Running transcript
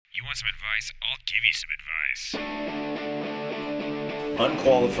want some advice, I'll give you some advice.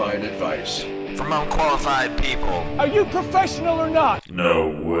 Unqualified advice. From unqualified people. Are you professional or not? No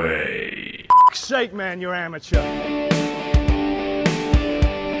way. Sake, man, you're amateur.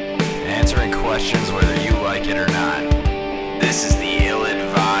 Answering questions whether you like it or not. This is the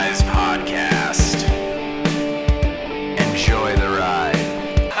Ill-Advised Podcast. Enjoy the ride.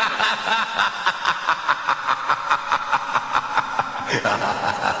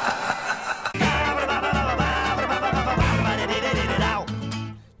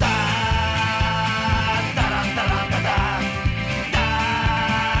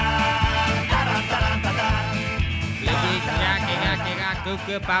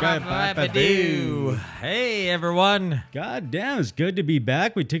 Hey everyone! God damn, it's good to be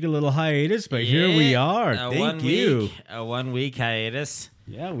back. We took a little hiatus, but here we are. Thank you. A 1 week hiatus.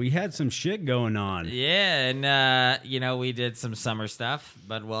 Yeah, we had some shit going on. Yeah, and we did some summer stuff,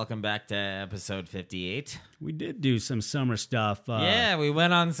 but welcome back to episode 58. We did do some summer stuff. Yeah, we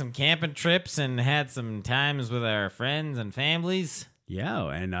went on some camping trips and had some times with our friends and families. Yeah,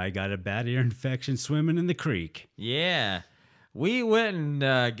 and I got a bad ear infection swimming in the creek. Yeah. We went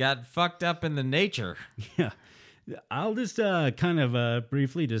and got fucked up in the nature. Yeah. I'll just kind of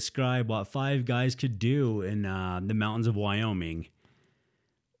briefly describe what five guys could do in the mountains of Wyoming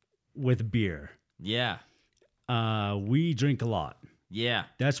with beer. Yeah. We drink a lot. Yeah.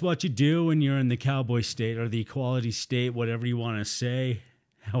 That's what you do when you're in the cowboy state or the equality state, whatever you want to say,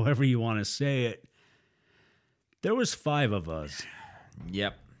 however you want to say it. There was five of us.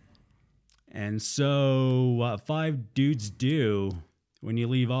 Yep. And so what five dudes do when you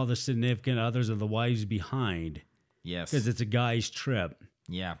leave all the significant others of the wives behind, Yes. because it's a guy's trip,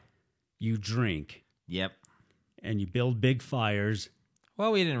 Yeah. you drink Yep. and you build big fires.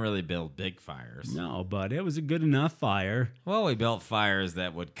 Well, we didn't really build big fires. No, but it was a good enough fire. Well, we built fires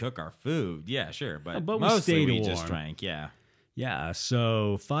that would cook our food. Yeah, sure. But we mostly stayed we warm. just drank. Yeah. Yeah,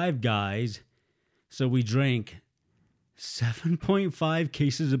 so five guys. So we drank 7.5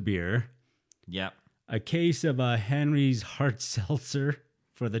 cases of beer, Yep. a case of Henry's Hard Seltzer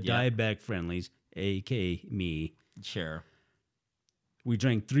for the Yep. diabetic friendlies, a.k.a. me. Sure. We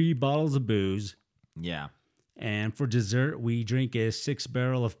drank 3 bottles of booze. Yeah. And for dessert, we drink a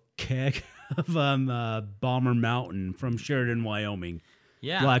 6-barrel of keg of Bomber Mountain from Sheridan, Wyoming.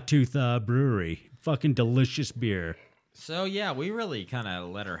 Yeah. Blacktooth Brewery. Fucking delicious beer. So, yeah, we really kind of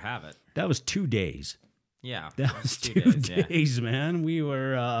let her have it. That was 2 days. Yeah. That was 2 days, days, man. We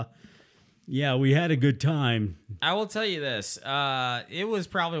were, we had a good time. I will tell you this. It was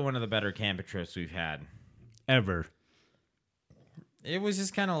probably one of the better camping trips we've had. Ever. It was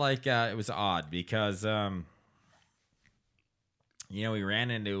just kind of like, it was odd because, we ran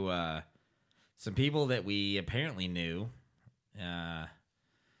into some people that we apparently knew. And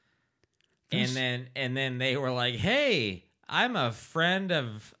then they were like, "Hey, I'm a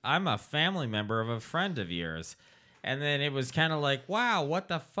family member of a friend of yours." And then it was kind of like, "Wow, what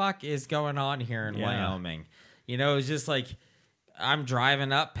the fuck is going on here in Wyoming?" It was just like, I'm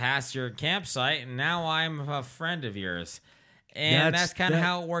driving up past your campsite and now I'm a friend of yours. And that's kind of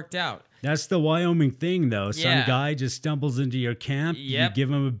how it worked out. That's the Wyoming thing, though. Some Yeah. guy just stumbles into your camp, Yep. you give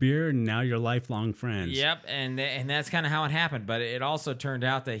him a beer, and now you're lifelong friends. Yep, and that's kind of how it happened. But it also turned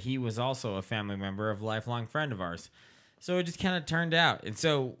out that he was also a family member of a lifelong friend of ours. So it just kind of turned out. And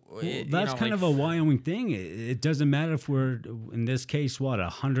so... That's kind of a Wyoming thing. It doesn't matter if we're, in this case,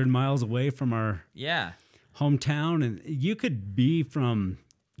 100 miles away from our hometown. And you could be from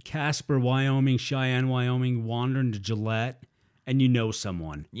Casper, Wyoming, Cheyenne, Wyoming, wandering to Gillette, and you know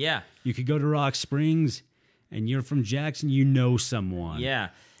someone. Yeah. You could go to Rock Springs, and you're from Jackson, you know someone. Yeah.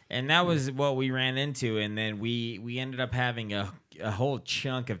 And that was what we ran into, and then we ended up having a whole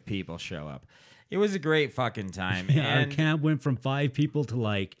chunk of people show up. It was a great fucking time. Yeah, and our camp went from 5 people to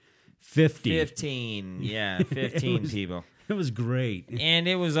like 50. 15 people. It was great. And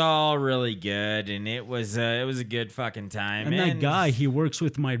it was all really good, and it was a good fucking time. And that guy, he works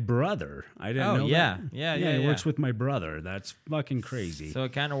with my brother. I didn't know that. Yeah, he works with my brother. That's fucking crazy. So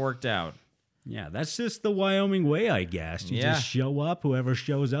it kind of worked out. Yeah, that's just the Wyoming way, I guess. You just show up. Whoever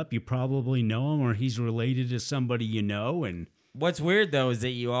shows up, you probably know him, or he's related to somebody you know. And what's weird, though, is that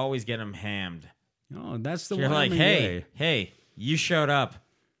you always get them hammed. Oh, that's the You're Wyoming like, way. hey, you showed up.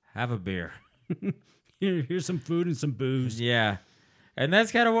 Have a beer. Here's some food and some booze. Yeah. And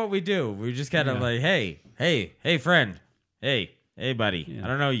that's kind of what we do. We just kind of like, hey, friend. Hey, buddy. Yeah. I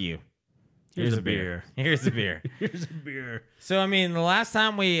don't know you. Here's a beer. Here's a beer. Here's a beer. So, I mean, the last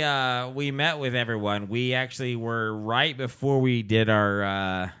time we met with everyone, we actually were right before we did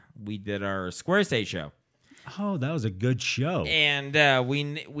our Square State show. Oh, that was a good show. And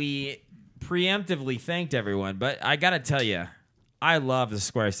we preemptively thanked everyone. But I got to tell you, I love the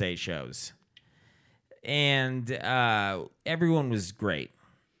Square State shows. And everyone was great.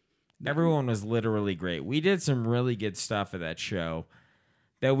 Everyone was literally great. We did some really good stuff at that show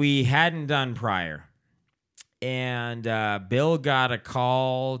that we hadn't done prior. And Bill got a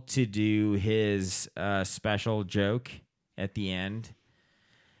call to do his special joke at the end.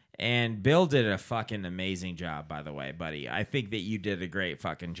 And Bill did a fucking amazing job, by the way, buddy. I think that you did a great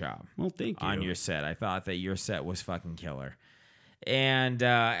fucking job. Well, thank you. On your set. I thought that your set was fucking killer. And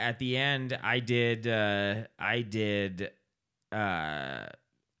at the end, I did a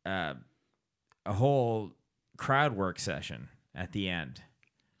whole crowd work session at the end.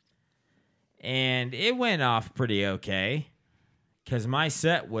 And it went off pretty okay because my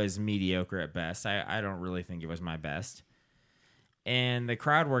set was mediocre at best. I don't really think it was my best. And the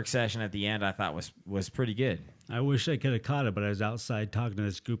crowd work session at the end I thought was pretty good. I wish I could have caught it, but I was outside talking to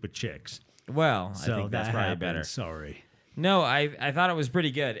this group of chicks. Well, so I think that's probably better. Sorry. No, I thought it was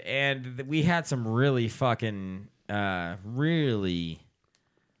pretty good. And we had some really fucking,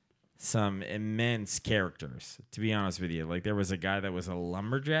 some immense characters, to be honest with you. Like, there was a guy that was a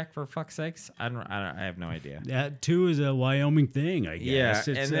lumberjack, for fuck's sakes. I have no idea. That, too, is a Wyoming thing, I guess.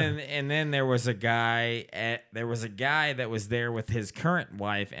 Yeah, and then there was a guy that was there with his current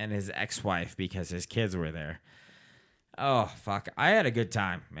wife and his ex-wife because his kids were there. Oh, fuck. I had a good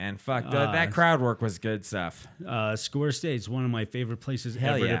time, man. Fuck. That crowd work was good stuff. Square State's one of my favorite places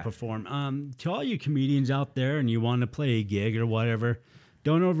ever to perform. To all you comedians out there and you want to play a gig or whatever,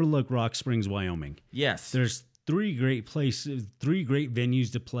 don't overlook Rock Springs, Wyoming. Yes. There's 3 great places, 3 great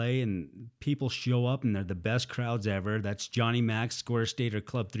venues to play, and people show up, and they're the best crowds ever. That's Johnny Mac's, Square State, or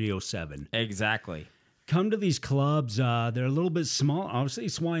Club 307. Exactly. Come to these clubs. They're a little bit small. Obviously,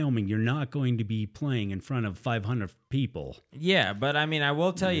 it's Wyoming. You're not going to be playing in front of 500 people. Yeah, but I mean, I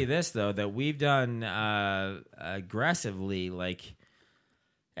will tell you this, though, that we've done aggressively, like...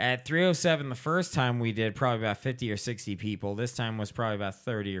 At 307, the first time we did probably about 50 or 60 people. This time was probably about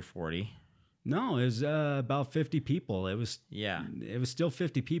 30 or 40. No, it was about 50 people. It was still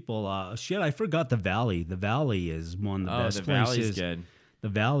 50 people. I forgot the Valley. The Valley is one of the best places. The Valley's good. The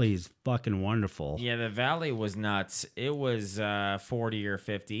Valley is fucking wonderful. Yeah, the Valley was nuts. It was 40 or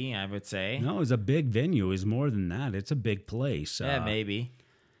 50, I would say. No, it was a big venue. It was more than that. It's a big place. Yeah, maybe.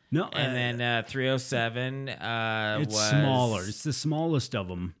 No, and then 307 it's was smaller. It's the smallest of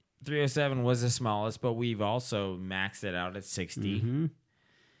them. 307 was the smallest, but we've also maxed it out at 60. Mm-hmm.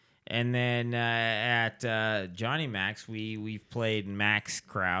 And then at Johnny Mac's, we've played max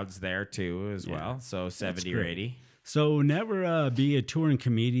crowds there too as well, so 70 or 80. So never be a touring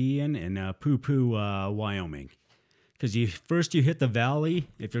comedian in poo-poo Wyoming, because you hit the Valley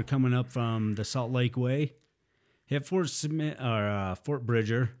if you're coming up from the Salt Lake Way. Hit Fort Smith or Fort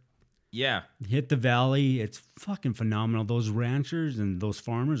Bridger. Yeah. Hit the Valley. It's fucking phenomenal. Those ranchers and those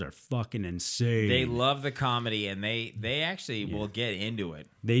farmers are fucking insane. They love the comedy, and they actually will get into it.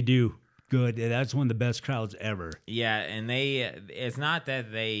 They do. Good. That's one of the best crowds ever. Yeah, and it's not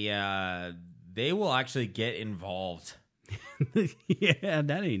that they will actually get involved. Yeah,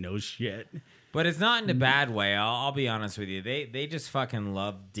 that ain't no shit. But it's not in a bad way. I'll be honest with you. They just fucking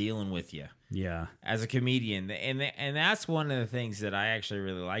love dealing with you. Yeah. As a comedian. And that's one of the things that I actually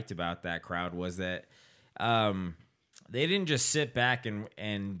really liked about that crowd was that they didn't just sit back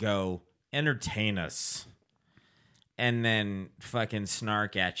and go, entertain us, and then fucking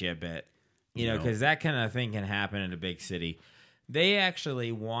snark at you a bit. You know, because that kind of thing can happen in a big city. They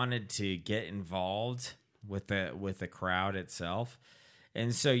actually wanted to get involved with the crowd itself.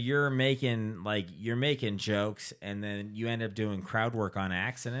 And so you're making jokes, and then you end up doing crowd work on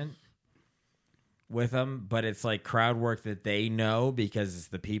accident with them, but it's like crowd work that they know because it's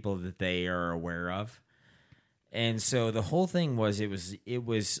the people that they are aware of. And so the whole thing was it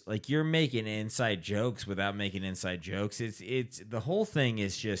was like you're making inside jokes without making inside jokes. It's the whole thing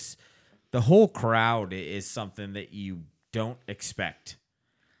is just the whole crowd is something that you don't expect.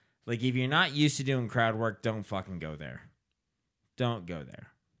 Like, if you're not used to doing crowd work, don't fucking go there. Don't go there.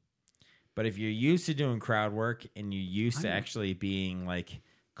 But if you're used to doing crowd work and you're used to actually being, like,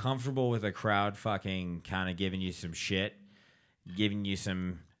 comfortable with a crowd fucking kind of giving you some shit, giving you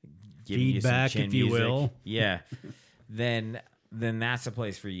some feedback, chin if you music, will. Yeah. then that's a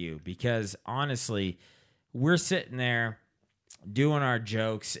place for you. Because, honestly, we're sitting there doing our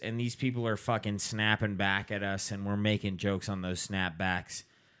jokes, and these people are fucking snapping back at us, and we're making jokes on those snapbacks,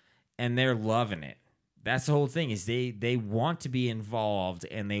 and they're loving it. That's the whole thing, is they want to be involved,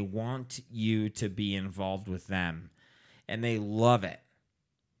 and they want you to be involved with them, and they love it.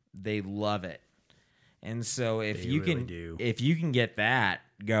 They love it. And so if They you really can do. if you can get that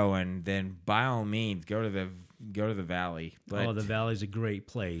going, then by all means go to the Valley. But the Valley's a great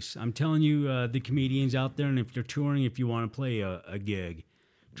place. I'm telling you, the comedians out there, and if you're touring, if you want to play a gig,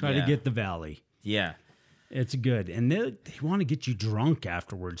 try to get the Valley. Yeah. It's good. And they want to get you drunk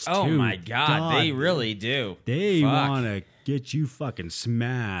afterwards, too. Oh, my God. They really do. They Fuck. want to get you fucking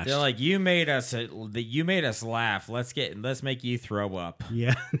smashed. They're like, you made us laugh. Let's make you throw up.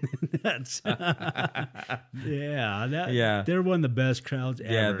 Yeah. That's Yeah. They're one of the best crowds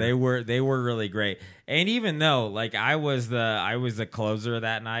ever. Yeah, they were really great. And even though like I was the closer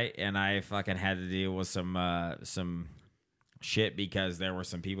that night, and I fucking had to deal with some shit because there were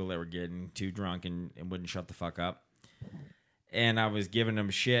some people that were getting too drunk and wouldn't shut the fuck up. And I was giving them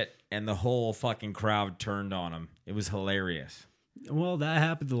shit, and the whole fucking crowd turned on them. It was hilarious. Well, that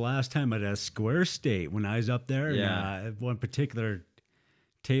happened the last time at a Square State when I was up there. Yeah. And, one particular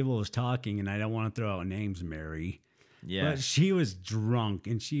table was talking, and I don't want to throw out names, Mary. Yeah. But she was drunk,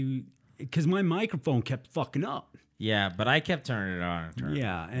 and because my microphone kept fucking up. Yeah, but I kept turning it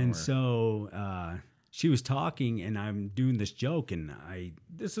on. So she was talking, and I'm doing this joke, and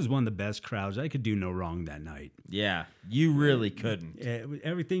this is one of the best crowds. I could do no wrong that night. Yeah, you really couldn't.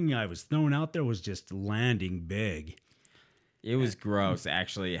 Everything I was throwing out there was just landing big. It was gross,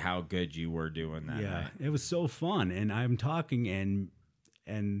 actually, how good you were doing that night. It was so fun, and I'm talking,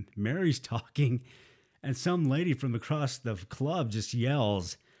 and Mary's talking, and some lady from across the club just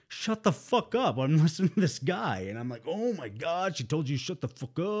yells, "Shut the fuck up. I'm listening to this guy." And I'm like, oh my God, she told you to shut the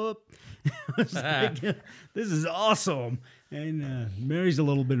fuck up. I was like, this is awesome. And Mary's a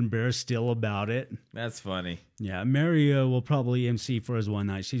little bit embarrassed still about it. That's funny. Yeah, Mary will probably MC for us one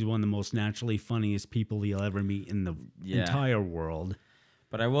night. She's one of the most naturally funniest people you'll ever meet in the entire world.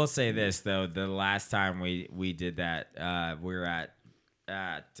 But I will say this, though. The last time we did that, we were at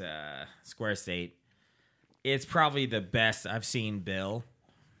Square State. It's probably the best I've seen Bill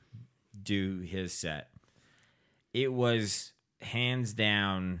do his set. It was hands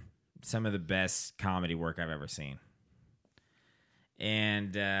down some of the best comedy work I've ever seen.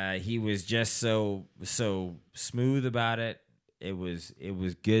 And he was just so smooth about it. It was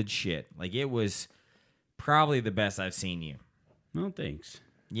good shit. Like, it was probably the best I've seen you. No, thanks.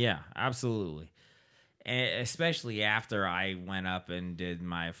 Yeah, absolutely. And especially after I went up and did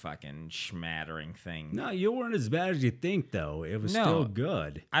my fucking schmattering thing. No, you weren't as bad as you think, though. It was still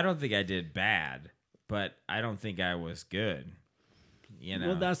good. I don't think I did bad, but I don't think I was good. You know?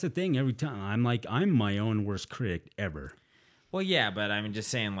 Well, that's the thing. Every time I'm my own worst critic ever. Well, yeah, but I'm just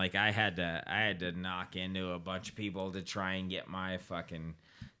saying, like, I had to knock into a bunch of people to try and get my fucking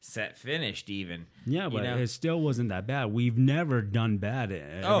set finished, even. Yeah, but it still wasn't that bad. We've never done bad.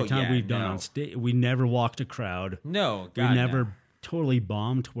 Every time we've done on stage, we never walked a crowd. No, God, we never totally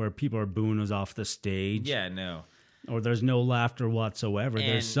bombed where people are booing us off the stage. Yeah, no. Or there's no laughter whatsoever. And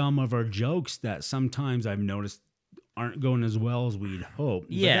there's some of our jokes that sometimes I've noticed aren't going as well as we'd hope.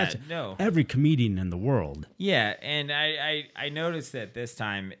 Yeah, but that's no. Every comedian in the world. Yeah, and I noticed that this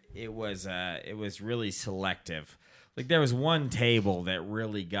time it was really selective. Like, there was one table that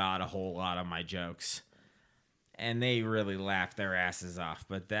really got a whole lot of my jokes, and they really laughed their asses off.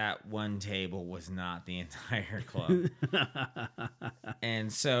 But that one table was not the entire club.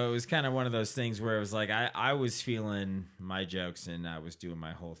 And so it was kind of one of those things where it was like I was feeling my jokes and I was doing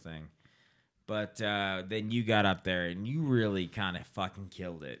my whole thing. But then you got up there and you really kind of fucking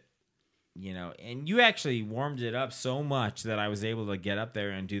killed it. You know, and you actually warmed it up so much that I was able to get up there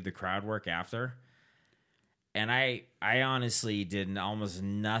and do the crowd work after. And I honestly did almost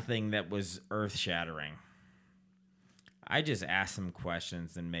nothing that was earth-shattering. I just asked some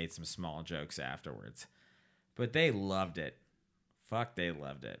questions and made some small jokes afterwards. But they loved it. Fuck, they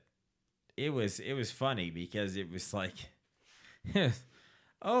loved it. It was funny because it was like,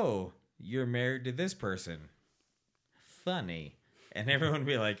 oh, you're married to this person. Funny. And everyone would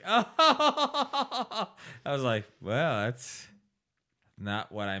be like, oh. I was like, well, that's not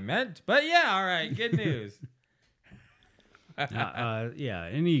what I meant. But yeah, all right, good news.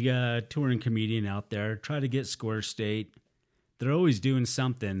 Any touring comedian out there, try to get Square State. They're always doing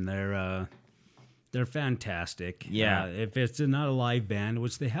something. They're fantastic. Yeah. If it's not a live band,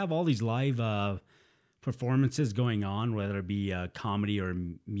 which they have all these live performances going on, whether it be comedy or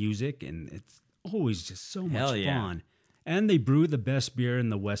music, and it's always just so much fun. And they brew the best beer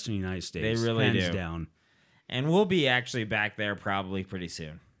in the Western United States. They really hands do. down. And we'll be actually back there probably pretty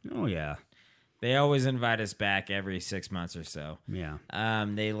soon. Oh, yeah. They always invite us back every 6 months or so. Yeah.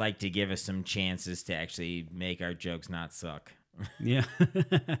 They like to give us some chances to actually make our jokes not suck. Yeah.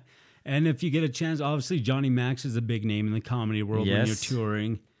 And if you get a chance, obviously Johnny Max is a big name in the comedy world when you're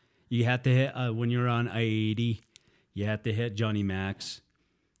touring. You have to hit, when you're on I-80, you have to hit Johnny Mac's,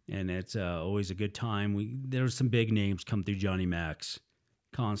 and it's always a good time. There's some big names come through Johnny Mac's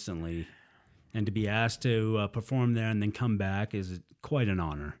constantly, and to be asked to perform there and then come back is quite an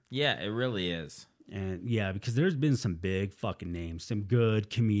honor. Yeah, it really is. And yeah, because there's been some big fucking names, some good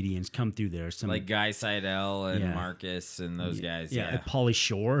comedians come through there. Some like Guy Seidel and Marcus and those guys. Yeah, Pauly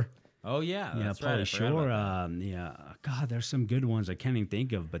Shore. Oh yeah, that's Pauly right. Shore. God, there's some good ones I can't even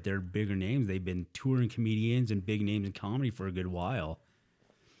think of, but they're bigger names. They've been touring comedians and big names in comedy for a good while.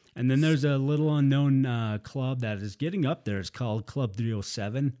 And then there's a little unknown club that is getting up there. It's called Club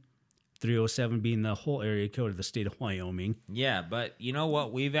 307. 307 being the whole area code of the state of Wyoming. Yeah, but you know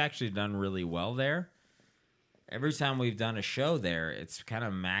what? We've actually done really well there. Every time we've done a show there, it's kind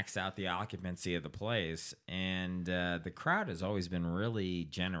of maxed out the occupancy of the place, and the crowd has always been really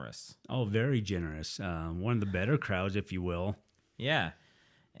generous. Oh, very generous. One of the better crowds, if you will. Yeah,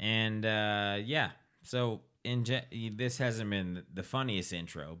 and so this hasn't been the funniest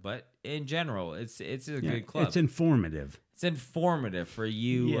intro, but in general, it's a good club. It's informative. It's informative for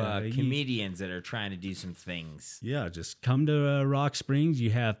you comedians that are trying to do some things. Yeah, just come to Rock Springs.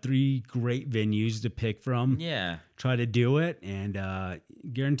 You have 3 great venues to pick from. Yeah. Try to do it, and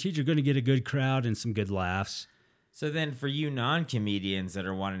guaranteed you're going to get a good crowd and some good laughs. So then for you non-comedians that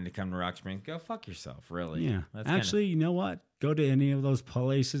are wanting to come to Rock Springs, go fuck yourself, really. Yeah. Actually, you know what? Go to any of those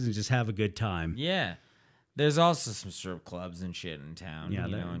places and just have a good time. Yeah. There's also some strip clubs and shit in town,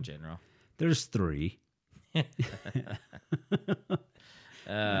 in general. There's 3.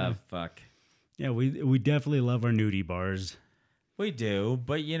 Fuck. Yeah, we definitely love our nudie bars. We do,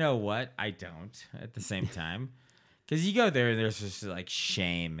 but you know what? I don't at the same time. Because you go there and there's just like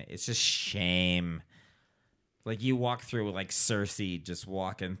shame. It's just shame. Like you walk through like Cersei just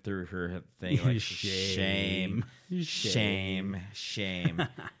walking through her thing. Like shame.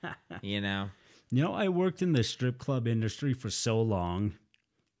 You know? You know, I worked in the strip club industry for so long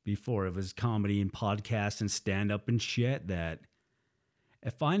before it was comedy and podcasts and stand-up and shit that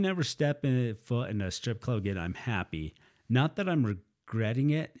if I never step foot in a strip club again, I'm happy. Not that I'm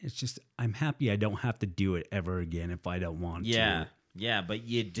regretting it. It's just I'm happy I don't have to do it ever again if I don't want to. Yeah, but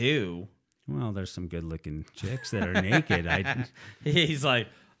you do. Well, there's some good-looking chicks that are naked. He's like,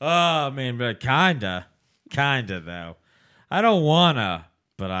 oh, man, but kinda though. I don't wanna.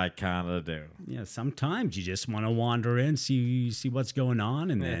 But I kind of do. Yeah, sometimes you just want to wander in, see what's going on,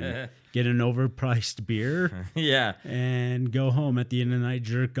 and then get an overpriced beer. Yeah. And go home at the end of the night,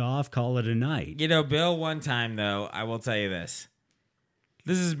 jerk off, call it a night. You know, Bill, one time, though, I will tell you this.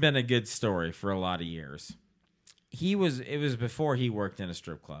 This has been a good story for a lot of years. It was before he worked in a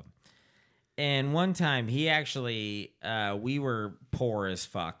strip club. And one time, he actually, we were poor as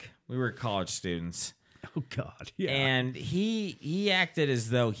fuck. We were college students. Oh, God, yeah. And he acted as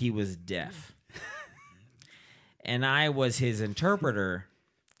though he was deaf. And I was his interpreter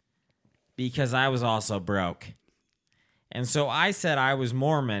because I was also broke. And so I said I was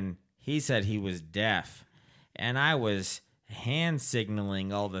Mormon. He said he was deaf. And I was hand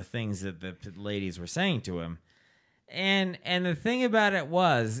signaling all the things that the ladies were saying to him. And the thing about it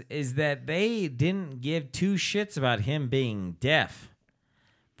is that they didn't give 2 shits about him being deaf.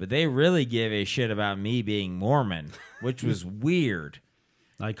 But they really give a shit about me being Mormon, which was weird.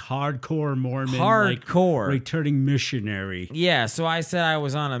 Like hardcore Mormon. Hardcore. Like returning missionary. Yeah, so I said I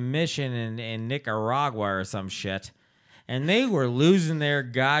was on a mission in Nicaragua or some shit. And they were losing their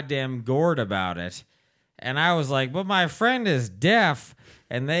goddamn gourd about it. And I was like, but my friend is deaf.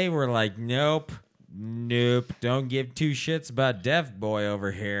 And they were like, nope, don't give 2 shits about deaf boy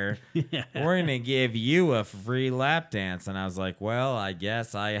over here. Yeah. We're going to give you a free lap dance. And I was like, well, I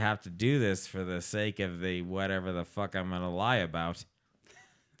guess I have to do this for the sake of the whatever the fuck I'm going to lie about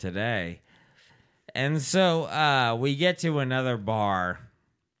today. And so we get to another bar.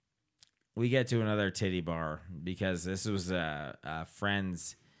 We get to another titty bar because this was a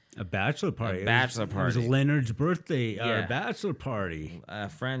friend's... A bachelor party. It was Leonard's birthday. Our bachelor party. A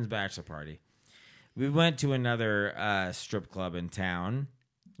friend's bachelor party. We went to another strip club in town.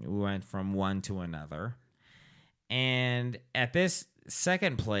 We went from one to another. And at this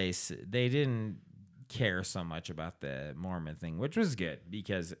second place, they didn't care so much about the Mormon thing, which was good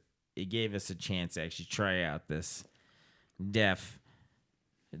because it gave us a chance to actually try out this deaf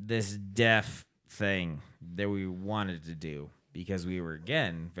thing that we wanted to do because we were,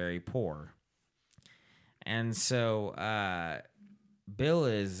 again, very poor. And so... Bill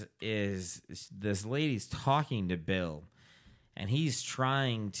is this lady's talking to Bill, and he's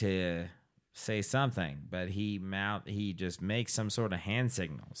trying to say something, but he just makes some sort of hand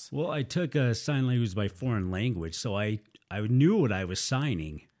signals. Well, I took a sign language by foreign language, so I knew what I was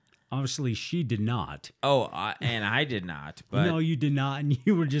signing. Obviously, she did not. Oh, and I did not. But no, you did not, and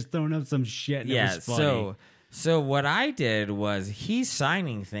you were just throwing up some shit. And it was funny. So what I did was he's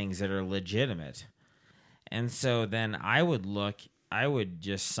signing things that are legitimate, and so then I would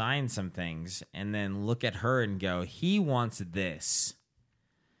just sign some things and then look at her and go, he wants this,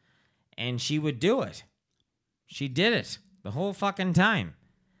 and she would do it. She did it the whole fucking time.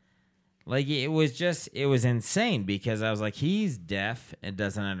 Like, it was insane because I was like, he's deaf and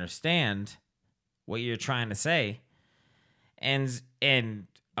doesn't understand what you're trying to say. And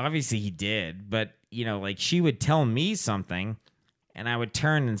obviously he did, but, you know, like, she would tell me something and I would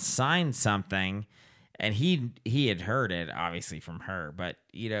turn and sign something, and he had heard it, obviously, from her. But,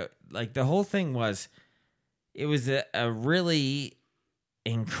 you know, like, the whole thing was, it was a really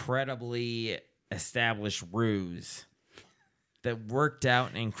incredibly established ruse that worked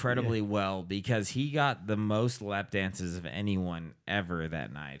out incredibly well because he got the most lap dances of anyone ever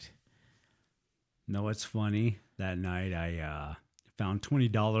that night. No, it's funny. That night I found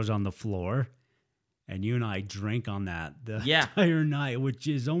 $20 on the floor, and you and I drank on that the entire night, which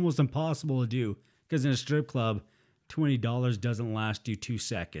is almost impossible to do because in a strip club, $20 doesn't last you 2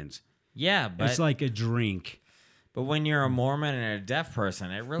 seconds. Yeah, but it's like a drink. But when you're a Mormon and a deaf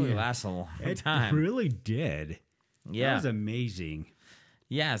person, it really lasts a long time. It really did. Yeah. That was amazing.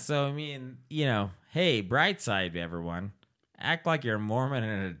 Yeah, so, I mean, you know, hey, bright side, everyone. Act like you're a Mormon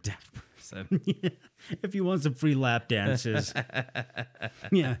and a deaf person. Yeah. If you want some free lap dances.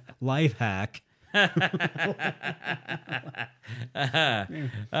 Yeah, life hack. All right,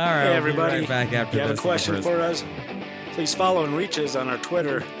 hey, everybody. Right back after if you have a question for us, please follow and reach us on our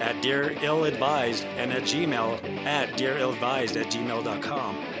Twitter at Dear Ill Advised and at Gmail at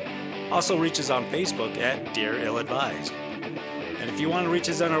dearilladvised@gmail.com. Also reach us on Facebook at Dear Ill Advised. And if you want to reach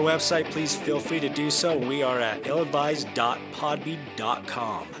us on our website, please feel free to do so. We are at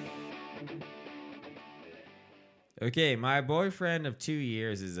illadvised.podbean.com. Okay, my boyfriend of 2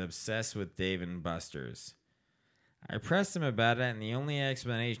 years is obsessed with Dave & Buster's. I pressed him about it, and the only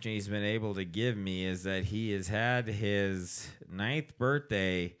explanation he's been able to give me is that he has had his 9th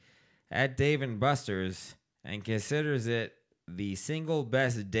birthday at Dave & Buster's and considers it the single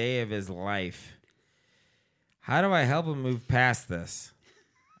best day of his life. How do I help him move past this?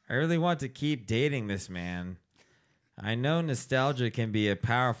 I really want to keep dating this man. I know nostalgia can be a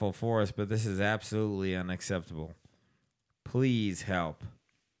powerful force, but this is absolutely unacceptable. Please help.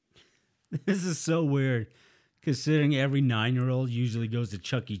 This is so weird, considering every 9-year-old usually goes to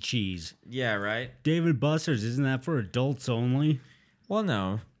Chuck E. Cheese. Yeah, right? Dave & Buster's, isn't that for adults only? Well,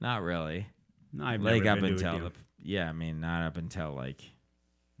 no, not really. I've like never up been to until it. yeah, I mean, not up until like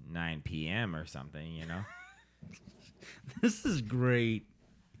 9 p.m. or something, you know? This is great.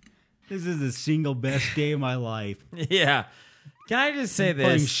 This is the single best day of my life. Yeah. Can I just say this?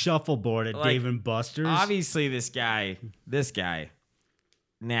 Playing shuffleboard at Like, Dave & Buster's. Obviously, this guy,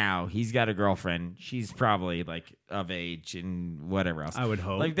 now, he's got a girlfriend. She's probably, like, of age and whatever else. I would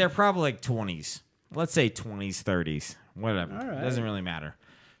hope. Like, they're probably, like, 20s. Let's say 20s, 30s. Whatever. All right. Doesn't really matter.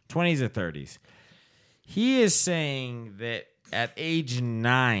 20s or 30s. He is saying that at age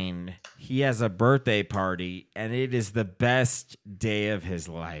 9, he has a birthday party, and it is the best day of his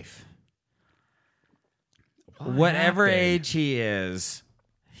life. Whatever age he is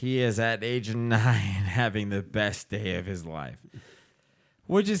at age 9 having the best day of his life.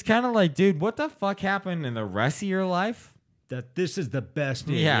 Which is kind of like, dude, what the fuck happened in the rest of your life? That this is the best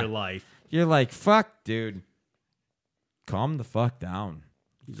day of your life. You're like, fuck, dude. Calm the fuck down.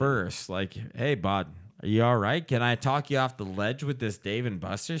 First, like, hey, bud, are you all right? Can I talk you off the ledge with this Dave &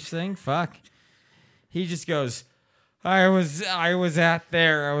 Buster's thing? Fuck. He just goes, I was at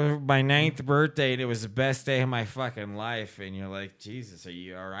my 9th birthday, and it was the best day of my fucking life. And you're like, Jesus, are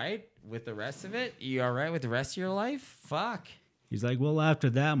you all right with the rest of it? Are you all right with the rest of your life? Fuck. He's like, well, after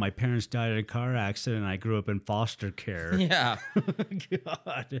that, my parents died in a car accident, and I grew up in foster care. Yeah.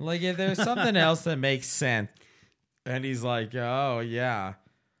 God. Like, if there's something else that makes sense, and he's like, oh, yeah,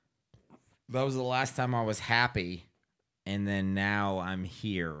 that was the last time I was happy, and then now I'm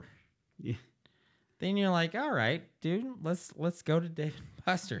here. Yeah. Then you're like, all right, dude, let's go to Dave &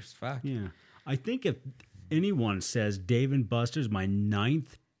 Buster's. Fuck. Yeah. I think if anyone says Dave & Buster's, my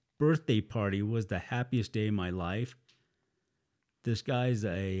 9th birthday party was the happiest day of my life, this guy's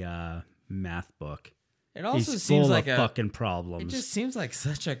a math book. It also He's seems full like of fucking problems. It just seems like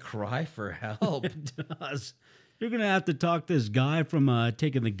such a cry for help. It does. You're going to have to talk this guy from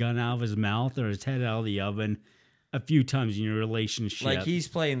taking the gun out of his mouth or his head out of the oven a few times in your relationship. Like he's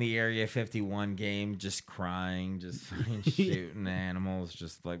playing the Area 51 game, just crying, just shooting animals,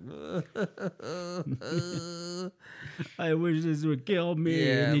 just like, I wish this would kill me.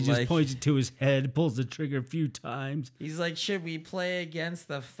 Yeah, and he just like- points it to his head, pulls the trigger a few times. he's like, should we play against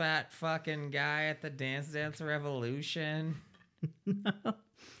the fat fucking guy at the Dance Dance Revolution?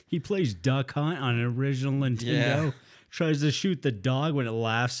 He plays Duck Hunt on an original Nintendo. Yeah. Tries to shoot the dog when it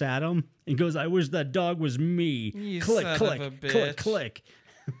laughs at him. And goes, I wish that dog was me. You Click, son click, of a click, bitch. click.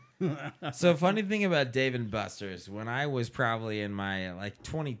 So funny thing about Dave and Buster's, when I was probably in my like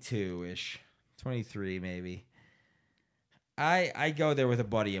 22-ish, 23 maybe, I go there with a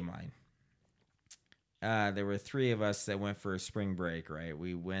buddy of mine. There were 3 of us that went for a spring break, right?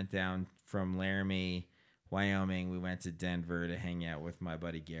 We went down from Laramie, Wyoming. We went to Denver to hang out with my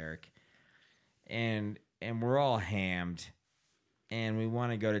buddy Garrick. And we're all hammed. And we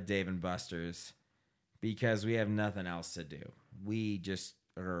want to go to Dave and Buster's because we have nothing else to do. We just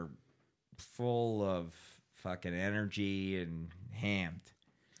are full of fucking energy and hammed.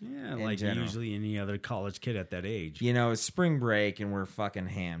 Yeah, In like general. usually any other college kid at that age. You know, it's spring break and we're fucking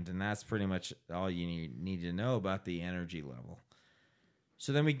hammed, and that's pretty much all you need to know about the energy level.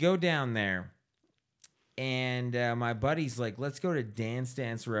 So then we go down there, and my buddy's like, let's go to Dance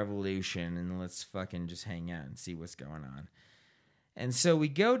Dance Revolution and let's fucking just hang out and see what's going on. And so we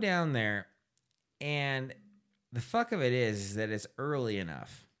go down there, and the fuck of it is that it's early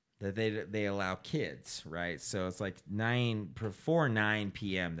enough that they allow kids, right? So it's like before 9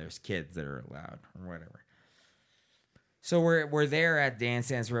 p.m. there's kids that are allowed or whatever. So we're there at Dance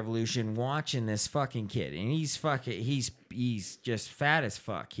Dance Revolution watching this fucking kid, and he's just fat as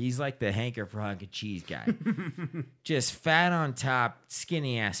fuck. He's like the hanker for hunk of cheese guy, just fat on top,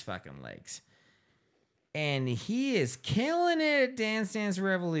 skinny ass fucking legs. And he is killing it at Dance Dance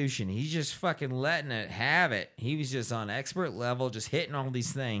Revolution. He's just fucking letting it have it. He was just on expert level, just hitting all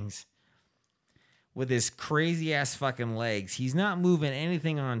these things with his crazy ass fucking legs. He's not moving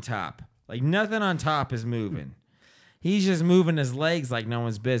anything on top. Like nothing on top is moving. He's just moving his legs like no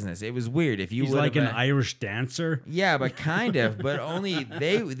one's business. It was weird. If you He's like an Irish dancer. yeah, but kind of, but only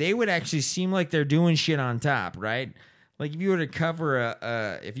they would actually seem like they're doing shit on top, right? Like if you were to cover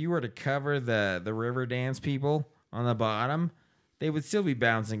the river dance people on the bottom, they would still be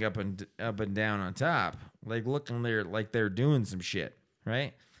bouncing up and down on top, like looking there like they're doing some shit,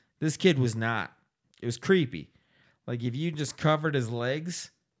 right? This kid was not. It was creepy. Like if you just covered his legs,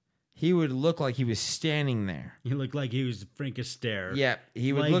 he would look like he was standing there. He looked like he was Frank Astaire. Yeah,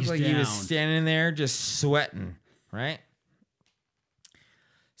 he would look Legs like he was down. standing there just sweating, right?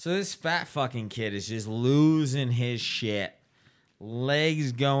 So this fat fucking kid is just losing his shit.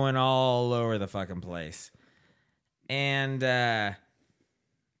 Legs going all over the fucking place. And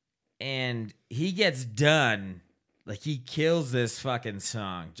he gets done. Like he kills this fucking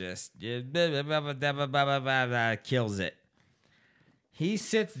song. Just kills it. He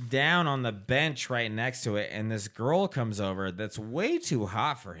sits down on the bench right next to it, and this girl comes over that's way too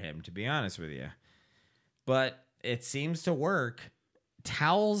hot for him, to be honest with you. But it seems to work.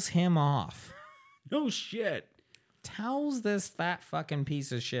 Towels him off. No shit. Towels this fat fucking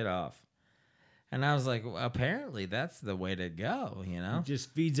piece of shit off. And I was like, well, apparently that's the way to go, you know?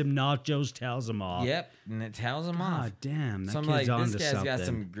 Just feeds him nachos, tells him off. Yep, and it tells him off. God damn, that So I'm kid's like, on this to guy's something. got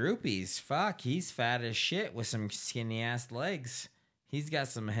some groupies. Fuck, he's fat as shit with some skinny ass legs. He's got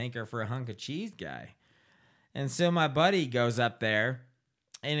some hanker for a hunk of cheese guy. And so my buddy goes up there,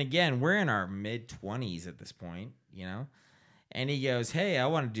 and again, we're in our mid-20s at this point, you know? And he goes, hey, I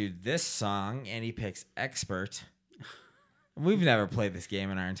want to do this song, and he picks Expert. We've never played this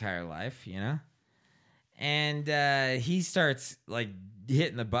game in our entire life, you know? And he starts, like,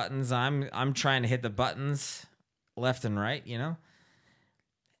 hitting the buttons. I'm trying to hit the buttons left and right, you know?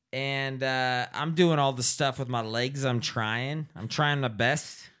 And I'm doing all the stuff with my legs. I'm trying my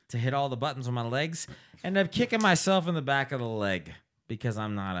best to hit all the buttons with my legs. End up kicking myself in the back of the leg because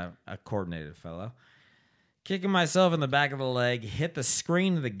I'm not a coordinated fellow. Kicking myself in the back of the leg, hit the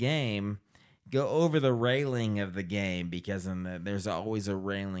screen of the game, go over the railing of the game because there's always a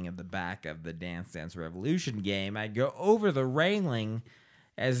railing at the back of the Dance Dance Revolution game. I go over the railing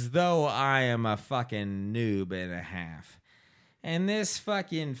as though I am a fucking noob and a half. And this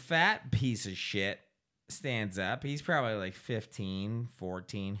fucking fat piece of shit stands up. He's probably like 15,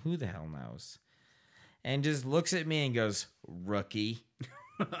 14, who the hell knows? And just looks at me and goes, rookie.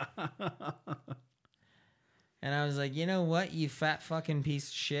 And I was like, you know what, you fat fucking piece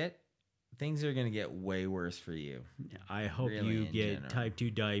of shit? Things are going to get way worse for you. I hope Really, you in get general. type 2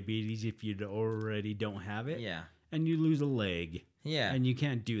 diabetes if you already don't have it. Yeah. And you lose a leg. Yeah. And you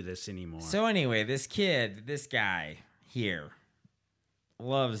can't do this anymore. So anyway, this guy here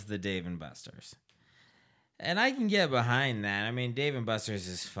loves the Dave & Buster's. And I can get behind that. I mean, Dave & Buster's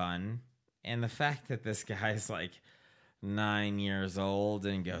is fun. And the fact that this guy's like 9 years old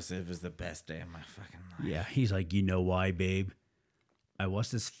and goes, it was the best day of my fucking life. Yeah, he's like, you know why, babe? I was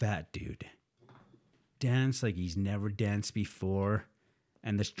this fat dude. Danced like he's never danced before.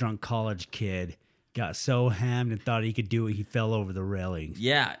 And this drunk college kid got so hammed and thought he could do it, he fell over the railings.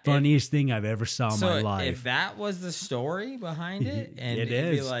 Yeah. Funniest thing I've ever saw in my life. If that was the story behind it, and it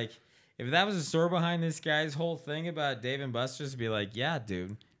it'd be is. like, if that was the story behind this guy's whole thing about Dave & Buster's, it'd be like, yeah,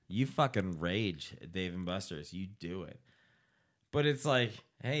 dude, you fucking rage at Dave & Buster's. You do it. But it's like,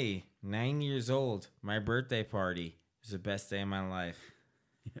 hey, 9 years old, my birthday party was the best day of my life.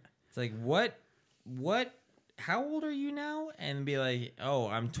 Yeah. It's like, what, how old are you now? And be like, oh,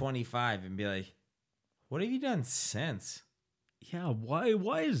 I'm 25. And be like, what have you done since? Yeah,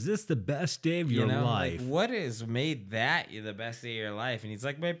 why is this the best day of your life? Like, what has made that the best day of your life? And he's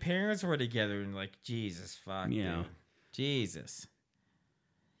like, my parents were together. And like, Jesus, fuck, dude. Jesus.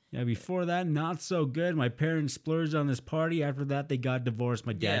 Yeah, before that, not so good. My parents splurged on this party. After that, they got divorced.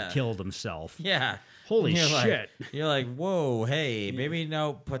 My dad killed himself. Yeah. Holy shit. You're like, whoa, hey, maybe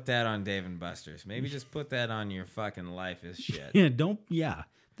don't put that on Dave & Buster's. Maybe just put that on your fucking life as shit. Yeah,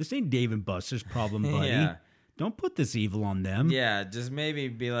 this ain't Dave & Buster's problem, buddy. Yeah. Don't put this evil on them. Yeah, just maybe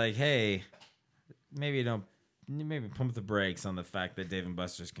be like, hey, maybe pump the brakes on the fact that Dave &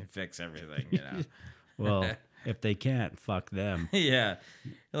 Buster's can fix everything, you know? Well, if they can't, fuck them. Yeah.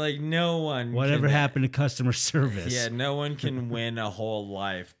 Like, no one Whatever happened to customer service? Yeah, no one can win a whole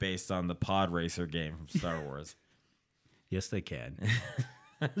life based on the pod racer game from Star Wars. Yes, they can.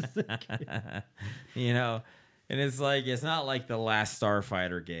 You know? And it's like, it's not like the last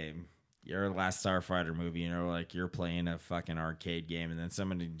Starfighter game. Your last Starfighter movie, you know, like you're playing a fucking arcade game and then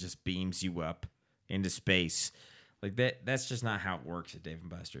somebody just beams you up into space. Like that's just not how it works at Dave &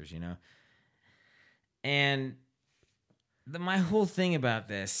 Buster's, you know? And my whole thing about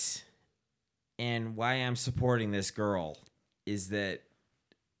this and why I'm supporting this girl is that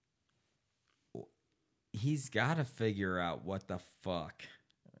he's got to figure out what the fuck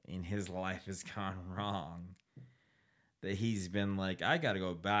in his life has gone wrong. That he's been like, I got to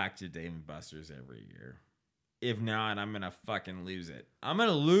go back to Dave & Buster's every year. If not, I'm going to fucking lose it. I'm going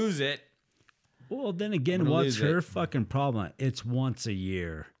to lose it. Well, then again, what's her fucking problem? It's once a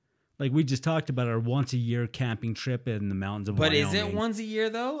year. Like we just talked about our once a year camping trip in the mountains of Wyoming. But is it once a year,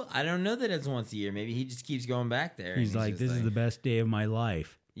 though? I don't know that it's once a year. Maybe he just keeps going back there. He's like, this is the best day of my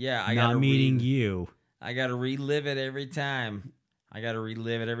life. Yeah, I got meeting you. I got to relive it every time.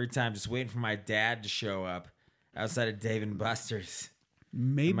 Just waiting for my dad to show up. Outside of Dave & Buster's.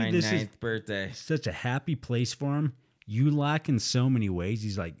 Maybe my this 9th birthday. Such a happy place for him. You lack in so many ways.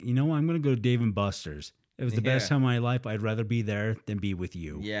 He's like, you know what? I'm going to go to Dave & Buster's. It was the best time of my life. I'd rather be there than be with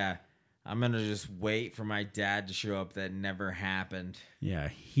you. Yeah. I'm going to just wait for my dad to show up. That never happened. Yeah.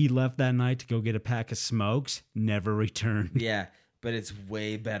 He left that night to go get a pack of smokes. Never returned. Yeah. But it's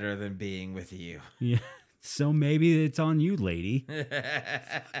way better than being with you. Yeah. So maybe it's on you, lady.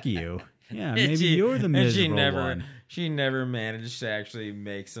 Fuck you. Yeah, maybe you're the miserable one. She never managed to actually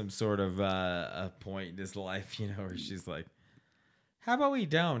make some sort of a point in his life, you know, where she's like, how about we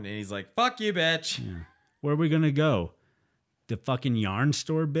don't? And he's like, fuck you, bitch. Yeah. Where are we going to go? The fucking yarn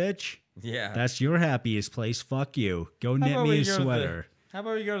store, bitch? Yeah. That's your happiest place. Fuck you. Go knit me a sweater. How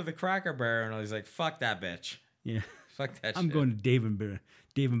about we go to the Cracker Barrel? And he's like, fuck that bitch. Yeah. Fuck that I'm shit. going to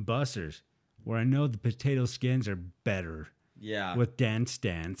Dave & Buster's, where I know the potato skins are better. Yeah. With dance.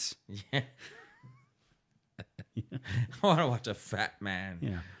 Yeah. I want to watch a fat man.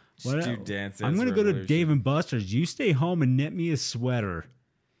 Yeah. Do Dance. I'm going to go to Dave & Buster's. You stay home and knit me a sweater.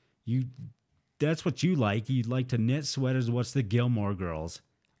 That's what you like. You like to knit sweaters. What's the Gilmore Girls?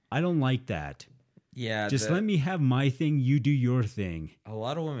 I don't like that. Yeah. Just let me have my thing. You do your thing. A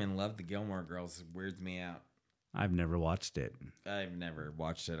lot of women love the Gilmore Girls. It weirds me out. I've never watched it. I've never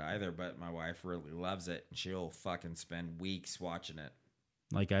watched it either, but my wife really loves it. She'll fucking spend weeks watching it.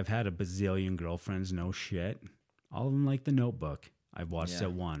 Like, I've had a bazillion girlfriends, no shit. All of them like The Notebook. I've watched it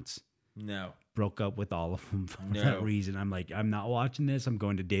once. No. Broke up with all of them for that reason. I'm like, I'm not watching this. I'm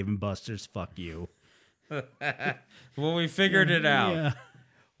going to Dave & Buster's. Fuck you. Well, we figured it out. Yeah.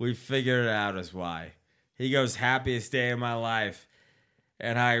 We figured it out is why. He goes, happiest day of my life.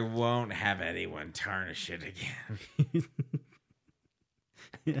 And I won't have anyone tarnish it again.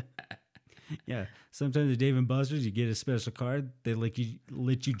 Yeah. Sometimes at Dave & Buster's, you get a special card. They let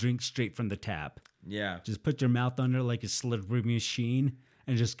you drink straight from the tap. Yeah. Just put your mouth under like a slippery machine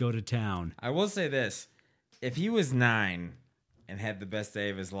and just go to town. I will say this. If he was 9 and had the best day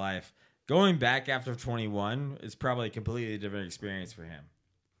of his life. Going back after 21 is probably a completely different experience for him.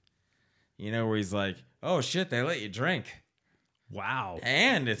 You know, where he's like, oh shit, they let you drink. Wow.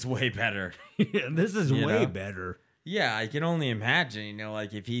 And it's way better. This is way better. Yeah, I can only imagine, you know,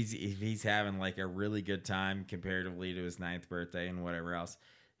 like if he's having like a really good time comparatively to his 9th birthday and whatever else,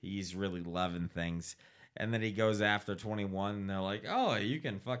 he's really loving things. And then he goes after 21 and they're like, oh, you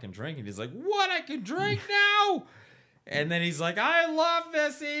can fucking drink. And he's like, what? I can drink now? And then he's like, I love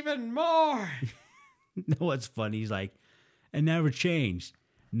this even more. No, what's funny? He's like, it never changed.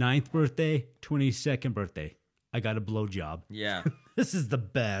 9th birthday, 22nd birthday. I got a blowjob. Yeah. This is the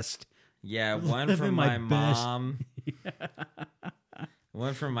best. Yeah, one from my mom.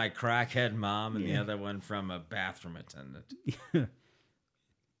 One from my crackhead mom, and the other one from a bathroom attendant.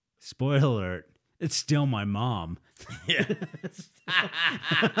 Spoiler alert, it's still my mom. Yeah.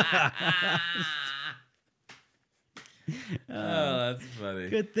 Oh, that's funny.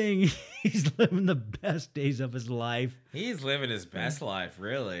 Good thing he's living the best days of his life. He's living his best life,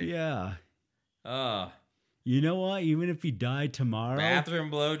 really. Yeah. Oh. You know what? Even if he died tomorrow. Bathroom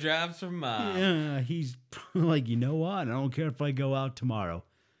blowjobs from mom. Yeah, he's like, you know what? I don't care if I go out tomorrow.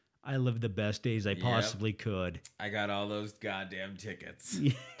 I lived the best days I possibly could. I got all those goddamn tickets.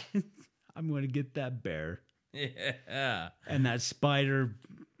 I'm going to get that bear. Yeah. And that spider,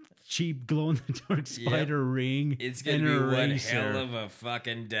 cheap glow-in-the-dark spider ring. It's going to be one hell of a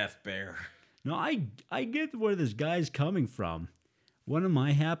fucking death bear. No, I get where this guy's coming from. One of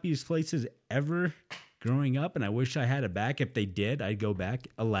my happiest places ever growing up, and I wish I had it back. If they did, I'd go back.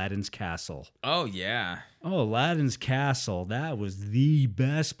 Aladdin's Castle. Oh, yeah. Oh, Aladdin's Castle. That was the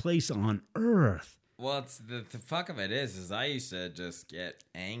best place on earth. Well, it's the fuck of it is I used to just get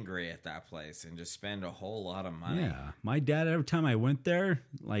angry at that place and just spend a whole lot of money. Yeah. My dad, every time I went there,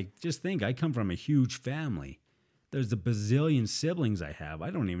 like, just think, I come from a huge family. There's a bazillion siblings I have. I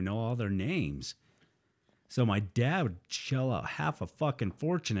don't even know all their names. So my dad would shell out half a fucking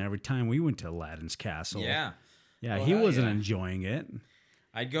fortune every time we went to Aladdin's Castle. Yeah. Yeah, well, he wasn't enjoying it.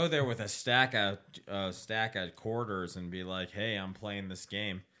 I'd go there with a stack of quarters and be like, hey, I'm playing this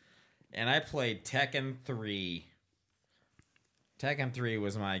game. And I played Tekken 3. Tekken 3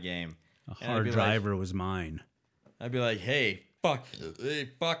 was my game. A hard driver was mine. I'd be like, hey, fuck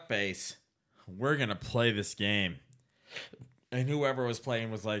face. We're going to play this game. And whoever was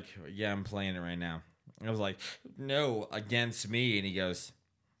playing was like, yeah, I'm playing it right now. I was like, no, against me. And he goes,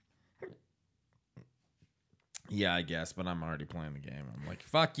 yeah, I guess, but I'm already playing the game. I'm like,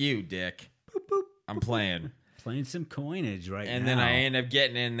 fuck you, dick. Boop, boop, I'm playing. Playing some coinage right now. And then I end up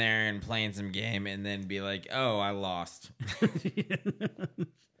getting in there and playing some game and then be like, oh, I lost.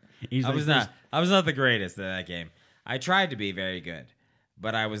 I was not the greatest at that game. I tried to be very good,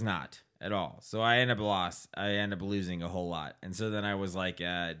 but I was not at all. So I end up losing a whole lot. And so then I was like,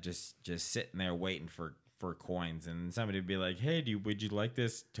 just sitting there waiting for coins. And somebody would be like, hey, would you like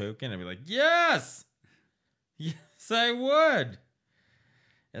this token? I'd be like, yes, I would.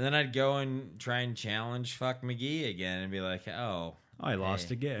 And then I'd go and try and challenge Fuck McGee again and be like, oh, I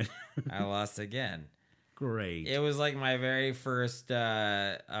lost again. I lost again. Great. It was like my very first,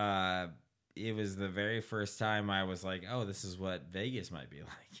 it was the very first time I was like, oh, this is what Vegas might be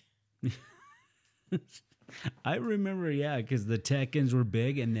like. I remember, because the Tekkens were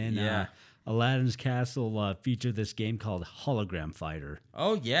big, and then Aladdin's Castle featured this game called Hologram Fighter.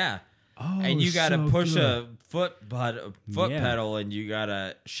 Oh, yeah. Oh, and you got to push a foot pedal, and you got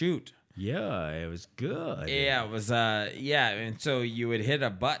to shoot. Yeah, it was good. Yeah, it was, and so you would hit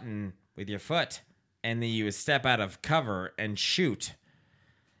a button with your foot, and then you would step out of cover and shoot,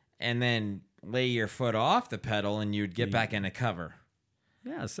 and then lay your foot off the pedal, and you'd get back into cover.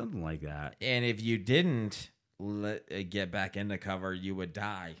 Yeah, something like that. And if you didn't get back into cover, you would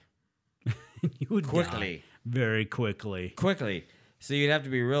die. You would quickly. Die. Very quickly. Quickly. So you'd have to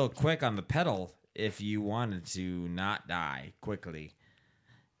be real quick on the pedal if you wanted to not die quickly.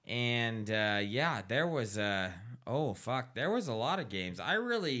 And, there was there was a lot of games. I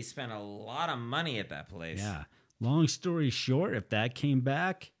really spent a lot of money at that place. Yeah. Long story short, if that came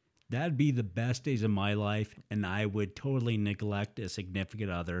back, that'd be the best days of my life, and I would totally neglect a significant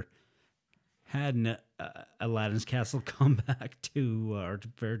other. Had Aladdin's Castle come back to our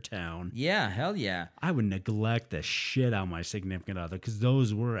fair town. Yeah, hell yeah. I would neglect the shit out of my significant other, because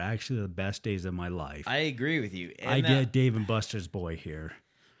those were actually the best days of my life. I agree with you. And I get Dave and Buster's boy here.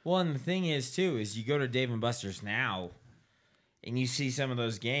 Well, and the thing is, too, is you go to Dave and Buster's now, and you see some of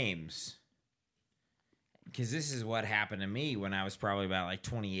those games. Because this is what happened to me when I was probably about like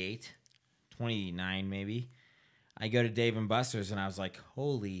 28, 29 maybe. I go to Dave and Buster's and I was like,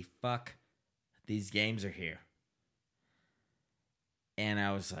 holy fuck, these games are here. And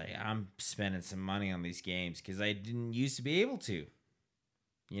I was like, I'm spending some money on these games because I didn't used to be able to.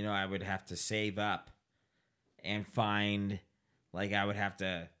 You know, I would have to save up and find, like, I would have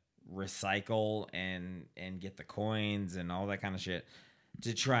to recycle and get the coins and all that kind of shit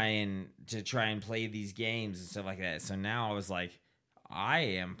to try and play these games and stuff like that. So now I was like, I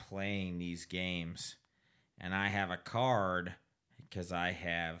am playing these games, and I have a card because I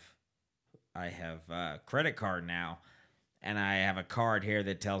have a credit card now, and I have a card here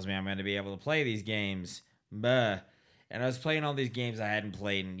that tells me I'm going to be able to play these games. And I was playing all these games I hadn't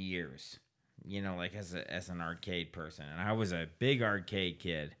played in years, you know, like as an arcade person, and I was a big arcade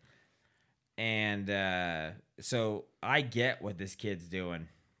kid. And so I get what this kid's doing.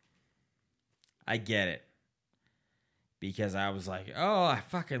 I get it. Because I was like, oh, I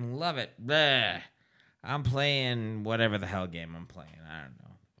fucking love it. Bleh. I'm playing whatever the hell game I'm playing. I don't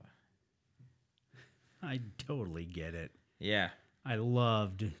know. I totally get it. Yeah. I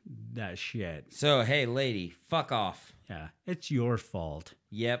loved that shit. So, hey, lady, fuck off. Yeah, it's your fault.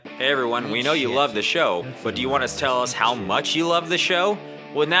 Yep. Hey everyone, we know you love the show, but do you want to tell us how much you love the show?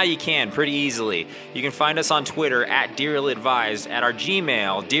 Well, now you can pretty easily. You can find us on Twitter at Dear Ill Advised, at our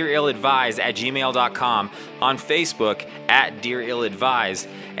Gmail, dearilladvised@gmail.com, on Facebook at Dear Ill Advised,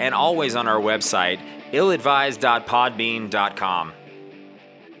 and always on our website, illadvised.podbean.com.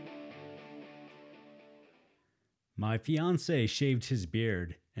 My fiancé shaved his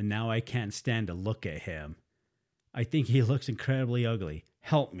beard, and now I can't stand to look at him. I think he looks incredibly ugly.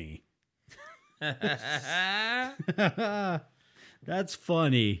 Help me. That's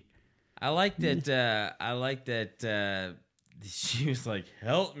funny. I like that she was like,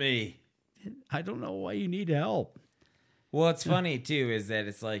 help me. I don't know why you need help. Well, it's funny, too, is that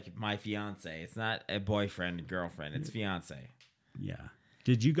it's like my fiance. It's not a boyfriend, girlfriend. It's fiance. Yeah.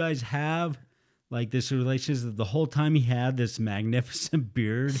 Did you guys have, like, this relationship the whole time he had this magnificent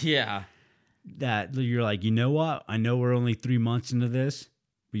beard? Yeah. That you're like, you know what? I know we're only 3 months into this,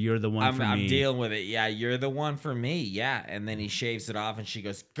 but you're the one for me. I'm dealing with it. Yeah, you're the one for me. Yeah. And then he shaves it off and she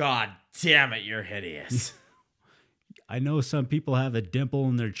goes, God damn it, you're hideous. I know some people have a dimple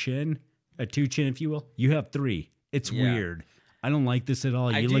in their chin, a 2 chin, if you will. You have 3. It's weird. I don't like this at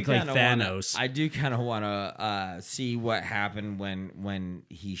all. You look like Thanos. I do kind of want to see what happened when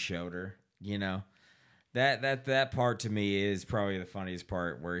he showed her, you know? That part to me is probably the funniest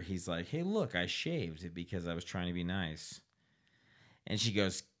part, where he's like, hey, look, I shaved because I was trying to be nice. And she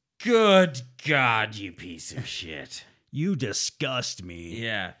goes, good God, you piece of shit. You disgust me.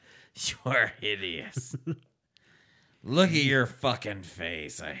 Yeah, you're hideous. Look at your fucking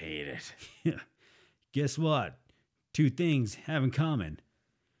face. I hate it. Yeah. Guess what? 2 things have in common.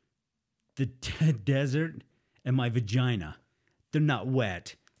 The desert and my vagina. They're not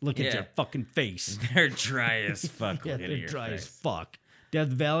wet. Look at your fucking face. They're dry as fuck. Yeah, they're dry as fuck. Death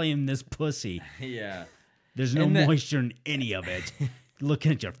Valley in this pussy. Yeah. There's no moisture in any of it.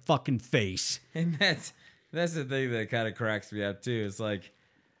 Looking at your fucking face. And that's the thing that kind of cracks me up too. It's like,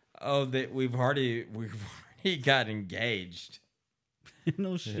 oh, that we've already got engaged.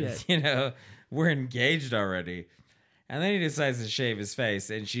 No shit. You know, we're engaged already. And then he decides to shave his face,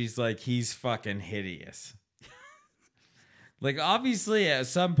 and she's like, he's fucking hideous. Like, obviously, at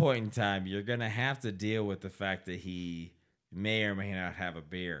some point in time, you're going to have to deal with the fact that he may or may not have a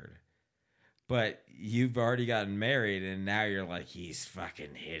beard. But you've already gotten married, and now you're like, he's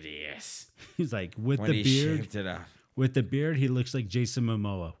fucking hideous. He's like, with when the he beard, shaved it off. With the beard, he looks like Jason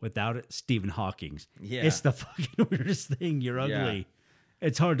Momoa. Without it, Stephen Hawking. Yeah. It's the fucking weirdest thing. You're ugly. Yeah.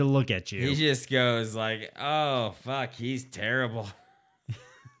 It's hard to look at you. He just goes like, oh, fuck, he's terrible.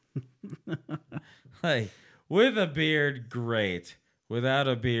 Like, with a beard, great. Without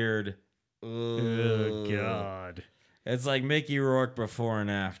a beard, oh, God. It's like Mickey Rourke before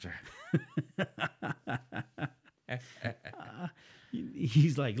and after.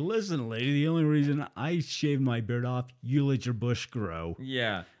 He's like, listen, lady, the only reason I shaved my beard off, you let your bush grow.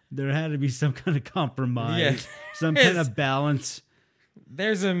 Yeah. There had to be some kind of compromise, some kind of balance.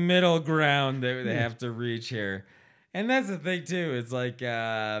 There's a middle ground that they have to reach here. And that's the thing, too. It's like,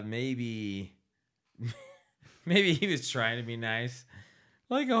 maybe he was trying to be nice.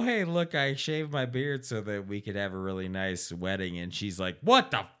 Like, oh, hey, look, I shaved my beard so that we could have a really nice wedding. And she's like,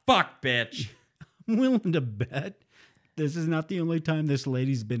 what the fuck, bitch? I'm willing to bet this is not the only time this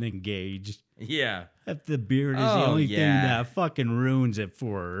lady's been engaged. Yeah. If the beard is the only thing that fucking ruins it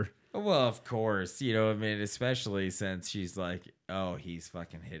for her. Well, of course. You know what I mean? Especially since she's like, oh, he's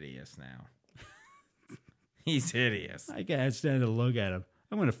fucking hideous now. He's hideous. I can't stand to look at him.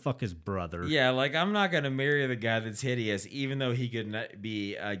 I'm going to fuck his brother. Yeah, like, I'm not going to marry the guy that's hideous, even though he could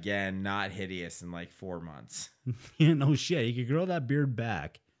be, again, not hideous in, like, 4 months. Yeah, no shit. You could grow that beard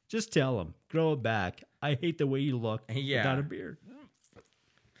back. Just tell him. Grow it back. I hate the way you look without a beard.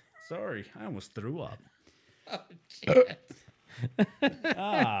 Sorry, I almost threw up. Oh, shit.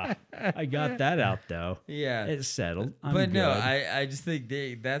 I got that out, though. Yeah. It's settled. But good. no, I just think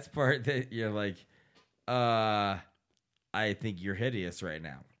that's part that you're like, I think you're hideous right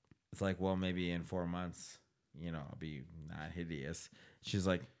now. It's like, well, maybe in 4 months, I'll be not hideous. She's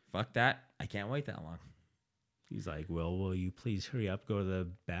like, fuck that. I can't wait that long. He's like, well, will you please hurry up, go to the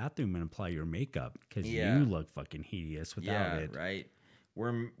bathroom and apply your makeup? Because you look fucking hideous without it. Yeah, right.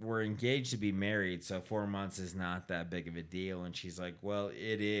 We're engaged to be married, so 4 months is not that big of a deal. And she's like, well,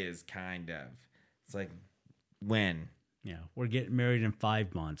 it is kind of. It's like, when? Yeah, we're getting married in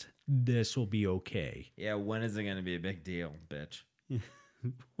 5 months. This will be okay. Yeah, when is it going to be a big deal, bitch?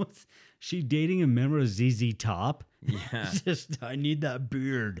 What's she dating a member of ZZ Top? Yeah. Just, I need that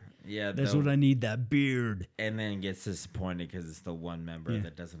beard. Yeah. That's what I need, that beard. And then gets disappointed because it's the one member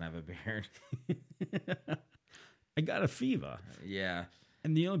that doesn't have a beard. I got a fever. Yeah.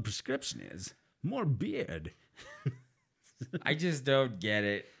 And the only prescription is more beard. I just don't get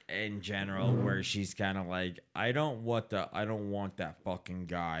it in general where she's kind of like, I don't want that fucking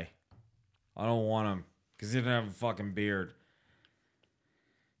guy. I don't want him because he doesn't have a fucking beard.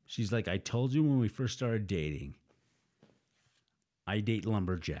 She's like, I told you when we first started dating, I date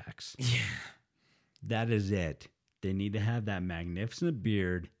lumberjacks. Yeah. That is it. They need to have that magnificent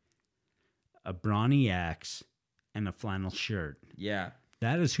beard, a brawny axe, and a flannel shirt. Yeah.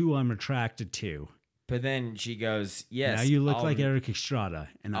 That is who I'm attracted to. But then she goes, yes. Now you look like Eric Estrada,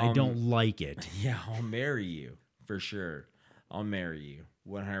 and I don't like it. Yeah, I'll marry you. For sure. I'll marry you.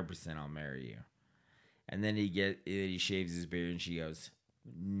 100% I'll marry you. And then he shaves his beard, and she goes,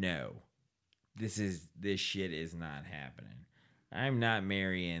 no. This shit is not happening. I'm not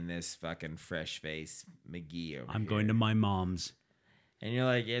marrying this fucking fresh face McGee over I'm here. going to my mom's. And you're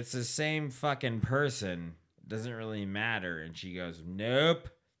like, it's the same fucking person. Doesn't really matter. And she goes, nope.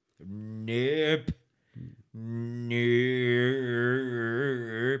 Nope. Nope.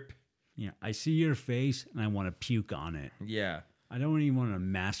 Yeah, I see your face and I want to puke on it. Yeah. I don't even want to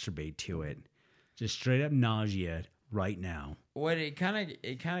masturbate to it. Just straight up nausea right now. What it kind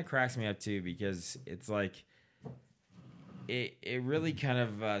of cracks me up too, because it's like it really kind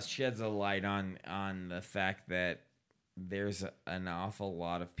of sheds a light on the fact that there's an awful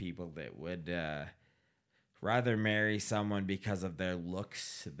lot of people that would rather marry someone because of their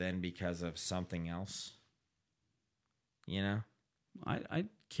looks than because of something else. I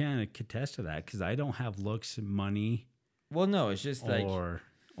can't contest to that because I don't have looks, money. Well, no, it's just like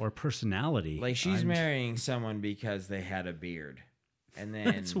or personality. Like she's marrying someone because they had a beard, and then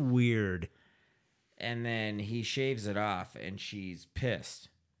that's weird. And then he shaves it off, and she's pissed.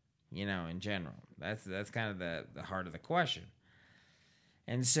 In general, that's kind of the heart of the question.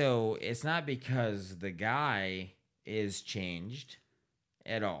 And so it's not because the guy is changed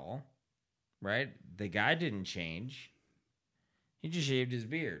at all, right? The guy didn't change. He just shaved his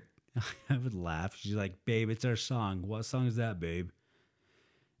beard. I would laugh. She's like, babe, it's our song. What song is that, babe?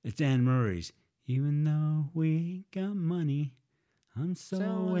 It's Anne Murray's. Even though we ain't got money, I'm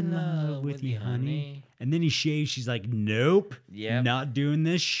so in love with you, honey. And then he shaves. She's like, nope. Yep. Not doing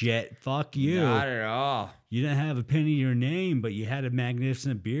this shit. Fuck you. Not at all. You didn't have a penny to your name, but you had a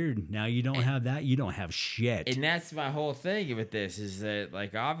magnificent beard. Now you don't have that. You don't have shit. And that's my whole thing with this is that,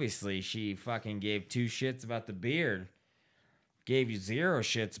 like, obviously she fucking gave 2 shits about the beard. Gave you 0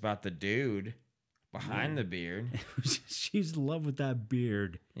 shits about the dude behind the beard. She's in love with that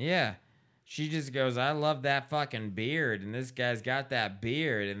beard. Yeah. She just goes, I love that fucking beard. And this guy's got that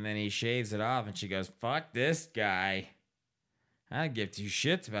beard. And then he shaves it off. And she goes, fuck this guy. I don't give 2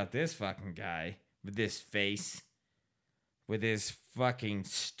 shits about this fucking guy. With this face. With his fucking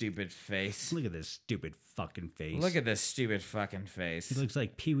stupid face. Look at this stupid fucking face. Look at this stupid fucking face. He looks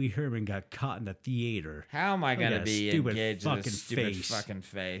like Pee Wee Herman got caught in the theater. How am I going to be engaged in this stupid fucking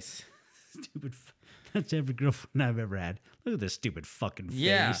face? Stupid. That's every girlfriend I've ever had. Look at this stupid fucking face.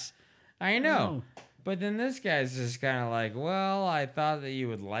 Yeah, I know. But then this guy's just kind of like, well, I thought that you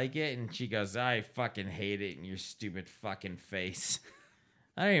would like it. And she goes, I fucking hate it in your stupid fucking face.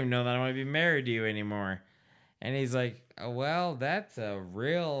 I don't even know that I want to be married to you anymore. And he's like, well, that's a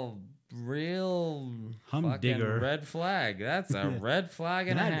real humdinger red flag. That's a red flag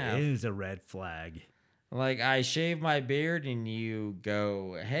and a half. That is a red flag. Like, I shave my beard and you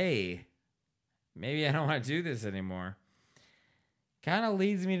go, hey, maybe I don't want to do this anymore. Kind of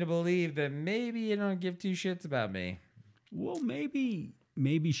leads me to believe that maybe you don't give 2 shits about me. Well, maybe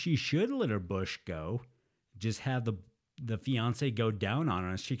maybe she should let her bush go. Just have the fiance go down on her,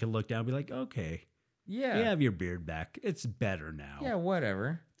 and she can look down and be like, okay, yeah, you have your beard back. It's better now. Yeah,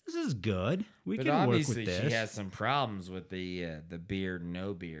 whatever. This is good. We but can work with obviously this. She has some problems with the beard,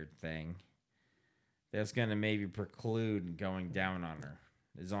 no beard thing. That's going to maybe preclude going down on her,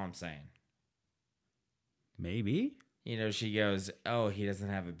 is all I'm saying. Maybe. You know, she goes, oh, he doesn't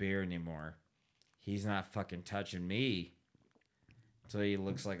have a beard anymore. He's not fucking touching me. So he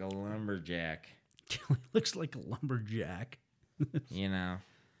looks like a lumberjack. He looks like a lumberjack. You know?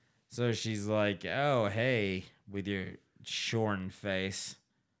 So she's like, oh, hey, with your shorn face.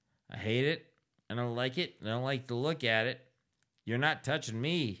 I hate it. I don't like it. I don't like to look at it. You're not touching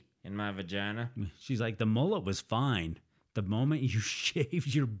me in my vagina. She's like, the mullet was fine. The moment you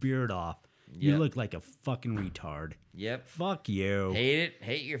shaved your beard off, you look like a fucking retard. Yep. Fuck you. Hate it.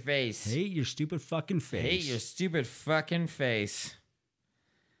 Hate your face. Hate your stupid fucking face. Hate your stupid fucking face.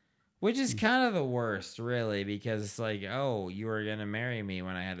 Which is kind of the worst, really, because it's like, oh, you were going to marry me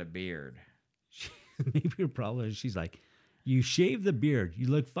when I had a beard. Maybe your problem is she's like, you shaved the beard. You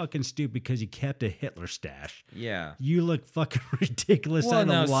look fucking stupid because you kept a Hitler stash. Yeah. You look fucking ridiculous. Well, I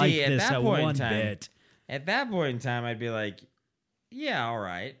don't like see, this at one time, bit. At that point in time, I'd be like, yeah, all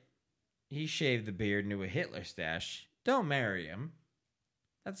right. He shaved the beard into a Hitler stash. Don't marry him.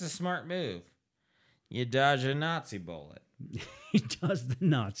 That's a smart move. You dodge a Nazi bullet. He does the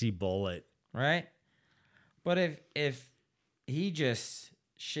Nazi bullet. Right? But if he just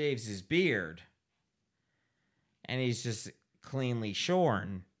shaves his beard and he's just cleanly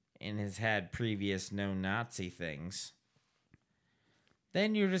shorn and has had previous no Nazi things,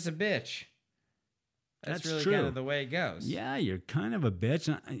 then you're just a bitch. That's really true. kind of the way it goes. Yeah, you're kind of a bitch.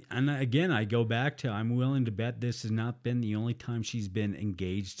 And again, I go back to, I'm willing to bet this has not been the only time she's been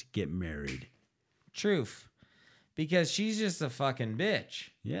engaged to get married. Truth. Because she's just a fucking bitch.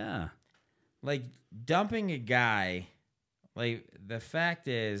 Yeah. Like, dumping a guy, like, the fact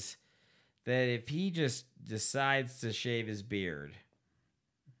is that if he just decides to shave his beard,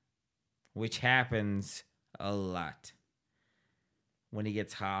 which happens a lot when he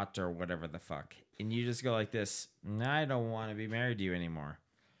gets hot or whatever the fuck, and you just go like this, I don't want to be married to you anymore.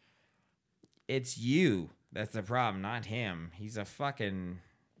 It's you that's the problem, not him. He's a fucking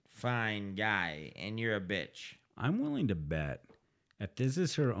fine guy, and you're a bitch. I'm willing to bet if this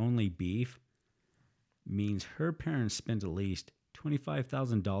is her only beef, means her parents spent at least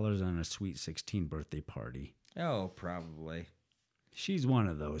 $25,000 on a Sweet 16 birthday party. Oh, probably. She's one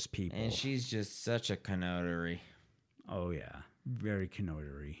of those people. And she's just such a connotery. Oh, yeah. Very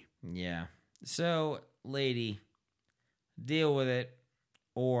connotery. Yeah. So, lady, deal with it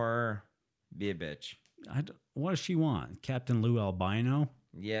or be a bitch. What does she want? Captain Lou Albino?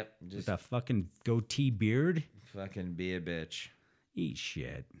 Yep. Just with a fucking goatee beard? Fucking be a bitch. Eat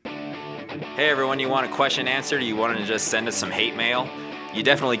shit. Hey everyone, you want a question answered? You want to just send us some hate mail? You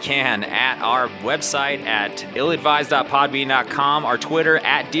definitely can at our website at illadvised.podbean.com, our Twitter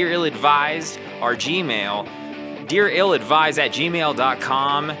at DearIlladvised, our Gmail,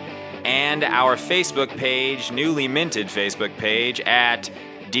 DearIlladvised@gmail.com, and our Facebook page, newly minted Facebook page, at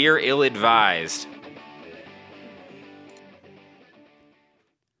Dear Ill-Advised.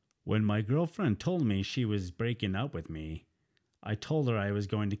 When my girlfriend told me she was breaking up with me, I told her I was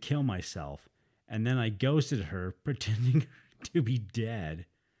going to kill myself, and then I ghosted her, pretending to be dead.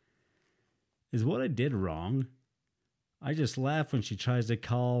 Is what I did wrong? I just laugh when she tries to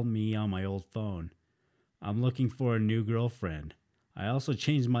call me on my old phone. I'm looking for a new girlfriend. I also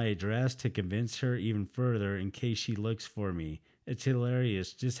changed my address to convince her even further in case she looks for me. It's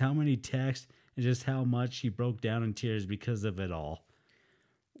hilarious just how many texts and just how much she broke down in tears because of it all.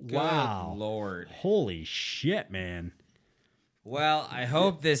 Good Wow. Lord. Holy shit, man. Well, I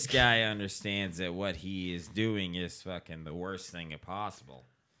hope this guy understands that what he is doing is fucking the worst thing possible.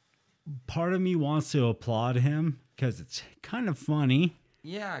 Part of me wants to applaud him because it's kind of funny.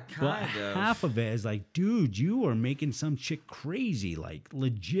 Yeah, But kind of. half of it is like, dude, you are making some chick crazy, like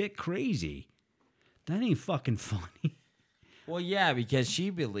legit crazy. That ain't fucking funny. Well, yeah, because she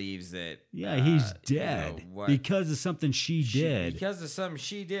believes that. Yeah, he's dead because of something she did. Because of something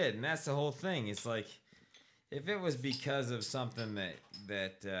she did, and that's the whole thing. It's like, if it was because of something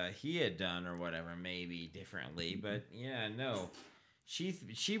that he had done or whatever, maybe differently. But yeah, no,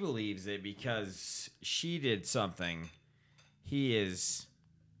 she believes it because she did something. He has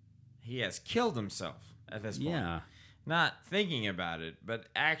killed himself at this point. Yeah. Not thinking about it, but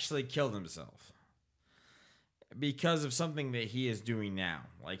actually killed himself because of something that he is doing now.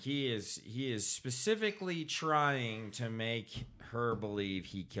 Like he is specifically trying to make her believe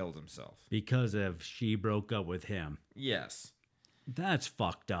he killed himself Because of she broke up with him. Yes. That's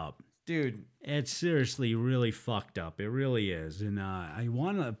fucked up. Dude. It's seriously really fucked up. It really is. And I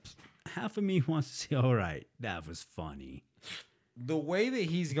want to, half of me wants to say, all right, that was funny. The way that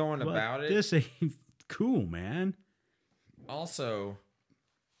he's going about it. This ain't cool, man. Also,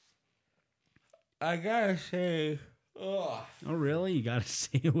 I gotta say, oh really? You gotta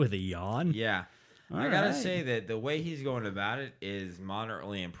say it with a yawn? Yeah. I gotta say that the way he's going about it is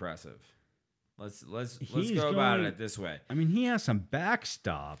moderately impressive. Let's go about it this way. I mean, he has some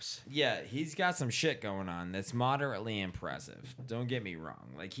backstops. Yeah, he's got some shit going on that's moderately impressive. Don't get me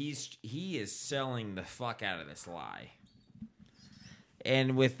wrong. Like he is selling the fuck out of this lie.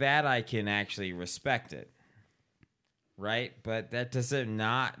 And with that I can actually respect it. Right? But that does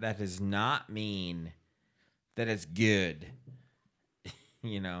not mean that it's good.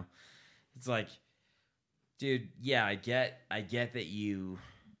 You know. It's like, dude, yeah, I get that you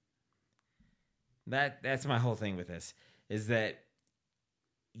that's my whole thing with this, is that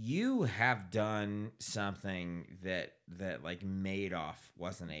you have done something that like Madoff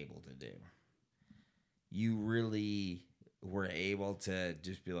wasn't able to do. You really were able to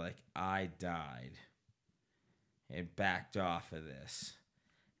just be like, I died and backed off of this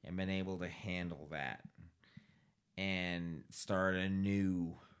and been able to handle that and start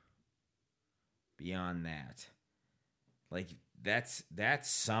anew beyond that. Like that's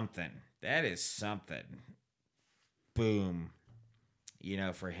something. That is something. Boom. You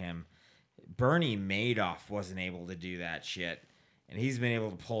know, for him. Bernie Madoff wasn't able to do that shit. And he's been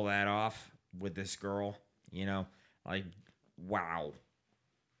able to pull that off with this girl. You know, like, wow.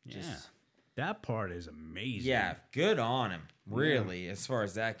 Yeah. That part is amazing. Yeah, good on him. Really, as far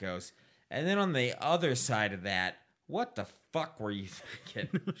as that goes. And then on the other side of that, what the fuck were you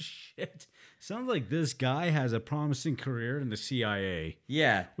thinking? No shit. Sounds like this guy has a promising career in the CIA.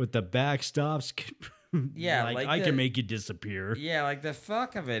 Yeah. With the backstops. Yeah, like I can make you disappear. Yeah, like the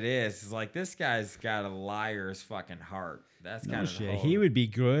fuck of it is like this guy's got a liar's fucking heart. That's kind of shit. He would be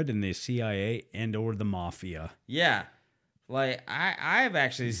good in the CIA and or the mafia. Yeah. Like I've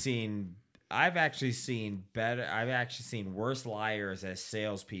actually seen worse liars as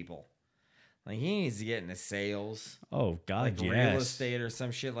salespeople. Like he needs to get into sales. Oh God, like real estate or some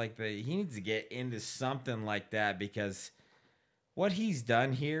shit like that. He needs to get into something like that because what he's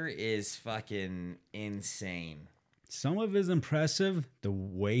done here is fucking insane. Some of it is impressive. The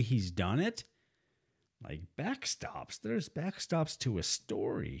way he's done it, like backstops. There's backstops to a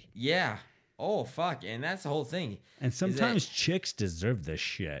story. Yeah. Oh, fuck. And that's the whole thing. And sometimes chicks deserve this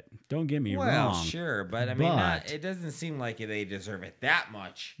shit. Don't get me wrong. Well, sure. But, I mean, it doesn't seem like they deserve it that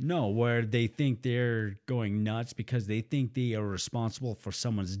much. No, where they think they're going nuts because they think they are responsible for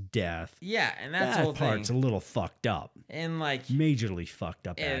someone's death. Yeah, and that's the whole thing. That part's a little fucked up. And, like... majorly fucked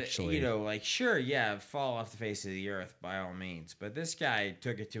up, actually. You know, like, sure, yeah, fall off the face of the earth by all means. But this guy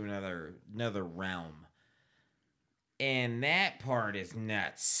took it to another realm. And that part is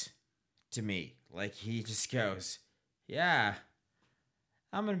nuts. To me, like he just goes, yeah,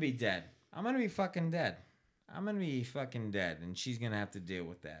 I'm gonna be dead. I'm gonna be fucking dead. I'm gonna be fucking dead, and she's gonna have to deal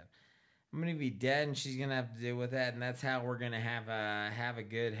with that. I'm gonna be dead, and she's gonna have to deal with that, and that's how we're gonna have a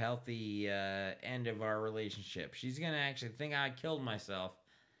good, healthy end of our relationship. She's gonna actually think I killed myself,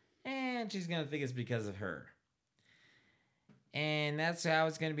 and she's gonna think it's because of her, and that's how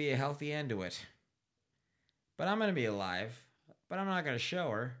it's gonna be a healthy end to it. But I'm gonna be alive, but I'm not gonna show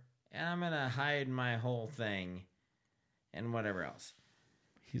her. And I'm going to hide my whole thing and whatever else.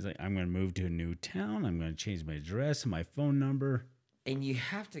 He's like, I'm going to move to a new town. I'm going to change my address and my phone number. And you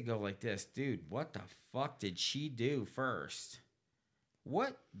have to go like this. Dude, what the fuck did she do first?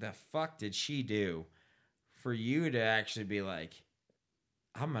 What the fuck did she do for you to actually be like,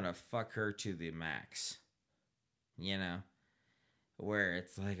 I'm going to fuck her to the max? You know? Where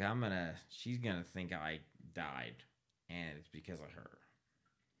it's like, she's going to think I died. And it's because of her.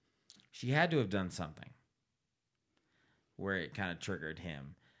 She had to have done something where it kind of triggered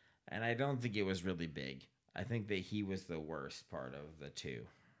him. And I don't think it was really big. I think that he was the worst part of the two,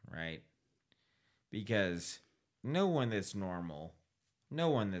 right? Because no one that's normal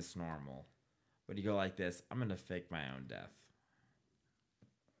would you go like this, I'm going to fake my own death.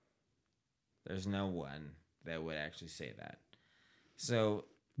 There's no one that would actually say that. So...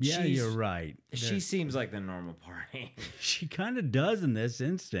 yeah, you're right. She seems like the normal party. She kind of does in this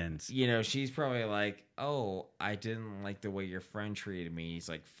instance. You know, she's probably like, oh, I didn't like the way your friend treated me. He's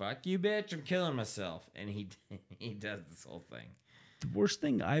like, fuck you, bitch, I'm killing myself. And he does this whole thing. The worst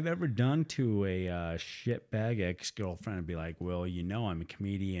thing I've ever done to a shitbag ex-girlfriend would be like, well, you know, I'm a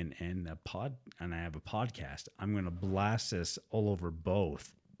comedian and I have a podcast. I'm going to blast this all over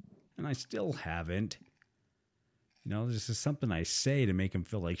both. And I still haven't. This is something I say to make him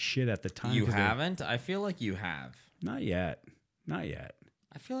feel like shit at the time. You haven't? I feel like you have. Not yet.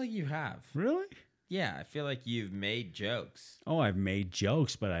 I feel like you have. Really? Yeah, I feel like you've made jokes. Oh, I've made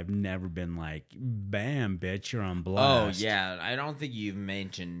jokes, but I've never been like, bam, bitch, you're on blast. Oh, yeah. I don't think you've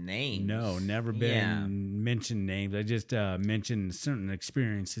mentioned names. No, never been mentioned names. I just mentioned certain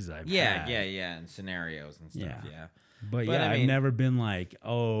experiences I've had. Yeah, and scenarios and stuff, yeah. But I've never been like,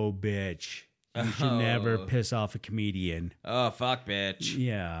 oh, bitch, you should never piss off a comedian. Oh, fuck, bitch.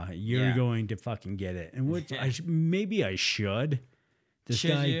 Yeah, you're going to fucking get it. And which maybe I should. This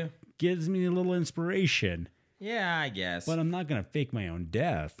guy gives me a little inspiration. Yeah, I guess. But I'm not going to fake my own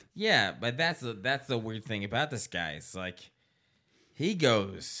death. Yeah, but that's the weird thing about this guy. It's like, he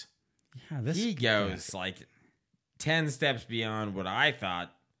goes like 10 steps beyond what I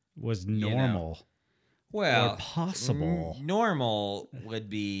thought was normal. Well, or possible. Normal would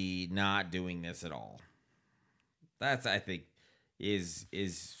be not doing this at all. That's, I think, is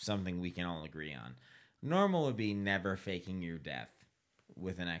something we can all agree on. Normal would be never faking your death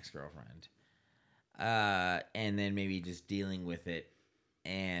with an ex-girlfriend. And then maybe just dealing with it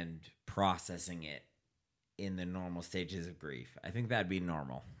and processing it in the normal stages of grief. I think that'd be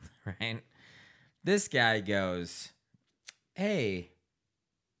normal, right? This guy goes, hey,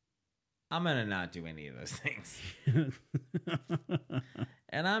 I'm going to not do any of those things.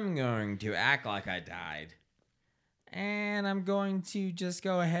 And I'm going to act like I died. And I'm going to just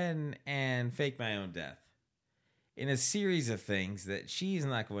go ahead and fake my own death in a series of things that she's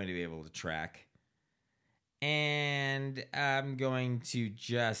not going to be able to track. And I'm going to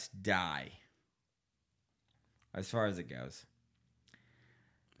just die as far as it goes.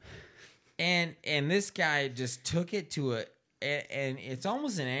 And this guy just took it to and it's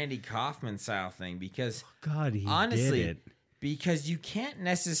almost an Andy Kaufman style thing because honestly, did it. Because you can't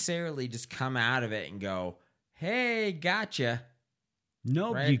necessarily just come out of it and go, hey, gotcha.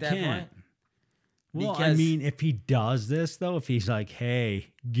 No, you can't. Well, I mean, if he does this, though, if he's like, hey,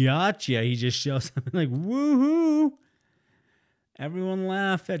 gotcha, he just shows something like, woohoo. Everyone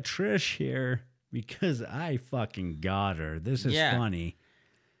laugh at Trish here because I fucking got her. This is funny.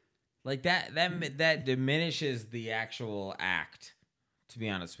 Like that diminishes the actual act, to be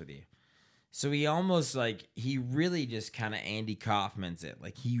honest with you. So he almost like, he really just kind of Andy Kaufman's it.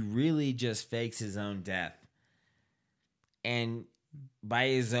 Like he really just fakes his own death. And by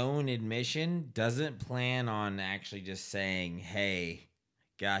his own admission, doesn't plan on actually just saying, hey,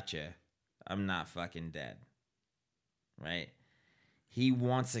 gotcha, I'm not fucking dead. Right? He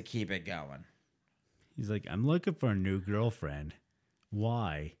wants to keep it going. He's like, I'm looking for a new girlfriend.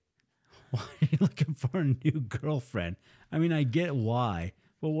 Why? Why are you looking for a new girlfriend? I mean, I get why,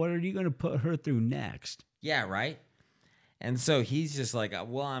 but what are you going to put her through next? Yeah, right? And so he's just like,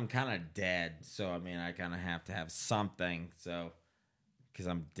 well, I'm kind of dead. So, I mean, I kind of have to have something. So, because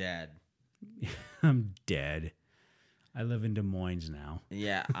I'm dead. I'm dead. I live in Des Moines now.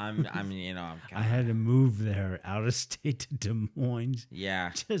 Yeah, I'm I had to move there out of state to Des Moines.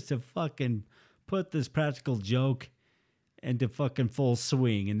 Yeah. Just to fucking put this practical joke into fucking full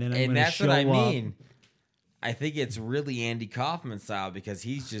swing. And then I'm going to show up. And that's what I mean. I think it's really Andy Kaufman style because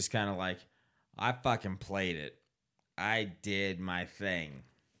he's just kind of like, I fucking played it. I did my thing.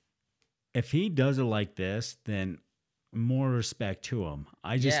 If he does it like this, then more respect to him.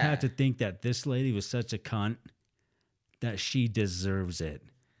 I just have to think that this lady was such a cunt that she deserves it.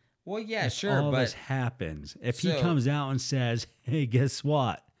 Well, yeah, if sure. All this happens. If he comes out and says, hey, guess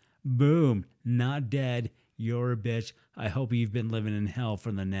what? Boom, not dead. You're a bitch. I hope you've been living in hell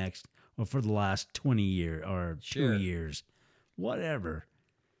for the last 20 years or 2 years. Whatever.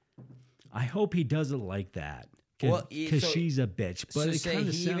 I hope he does it like that. Because she's a bitch. But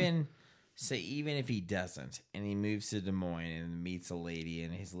say even if he doesn't, and he moves to Des Moines and meets a lady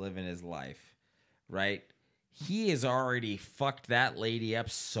and he's living his life, right? He has already fucked that lady up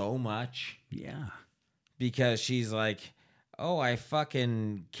so much. Yeah. Because she's like, oh, I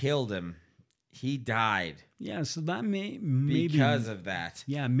fucking killed him. He died. Yeah, so that maybe because of that.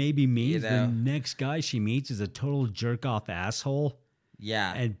 Yeah, maybe means the next guy she meets is a total jerk-off asshole.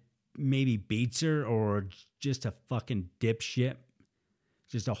 Yeah. And maybe beats her or just a fucking dipshit.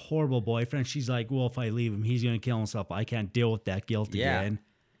 Just a horrible boyfriend. She's like, well, if I leave him, he's going to kill himself. I can't deal with that guilt again.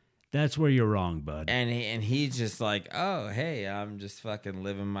 That's where you're wrong, bud. And he's just like, oh, hey, I'm just fucking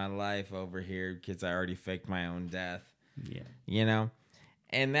living my life over here because I already faked my own death. Yeah. You know?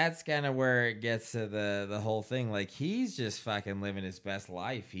 And that's kind of where it gets to the whole thing. Like, he's just fucking living his best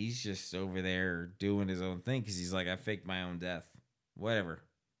life. He's just over there doing his own thing because he's like, I faked my own death. Whatever.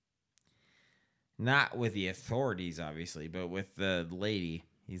 Not with the authorities, obviously, but with the lady.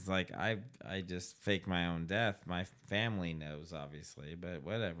 He's like, I just fake my own death. My family knows, obviously, but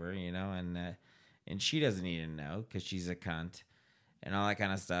whatever, you know. And she doesn't need to know because she's a cunt and all that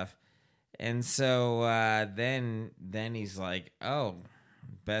kind of stuff. And so then he's like, oh,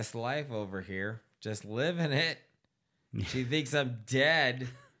 best life over here, just living it. She thinks I'm dead,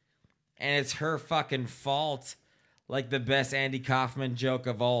 and it's her fucking fault. Like the best Andy Kaufman joke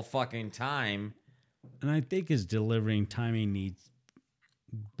of all fucking time. And I think his delivering timing needs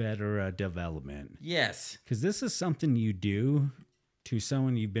better development. Yes. Because this is something you do to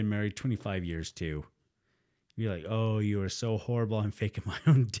someone you've been married 25 years to. You're like, oh, you are so horrible. I'm faking my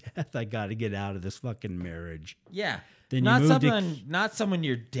own death. I got to get out of this fucking marriage. Yeah. Then not someone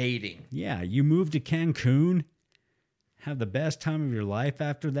you're dating. Yeah. You move to Cancun, have the best time of your life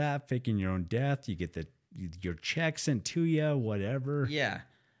after that, faking your own death. You get your check sent to you, whatever. Yeah.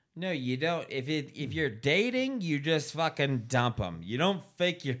 No, you don't. If you're dating, you just fucking dump them. You don't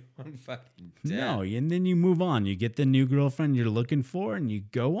fake your own fucking death. No, and then you move on. You get the new girlfriend you're looking for, and you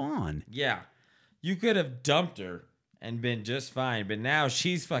go on. Yeah. You could have dumped her and been just fine, but now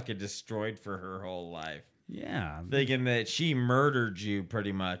she's fucking destroyed for her whole life. Yeah. Thinking that she murdered you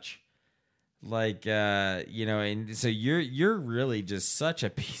pretty much. Like, you know, and so you're really just such a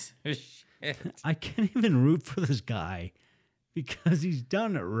piece of shit. I can't even root for this guy because he's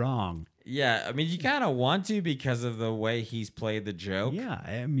done it wrong. Yeah, I mean, you kind of want to because of the way he's played the joke. Yeah,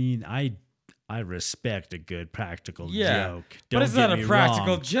 I mean, I respect a good practical joke. But it's not a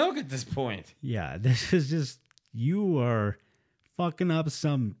practical joke at this point. Yeah, this is just, you are fucking up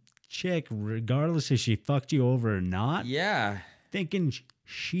some chick, regardless if she fucked you over or not. Yeah. Thinking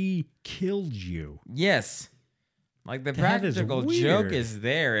she killed you. Yes. Like the practical joke is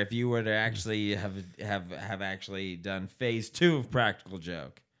there if you were to actually have actually done phase 2 of practical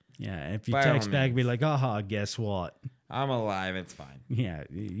joke. Yeah, if you text back and be like, aha, guess what? I'm alive, it's fine. Yeah,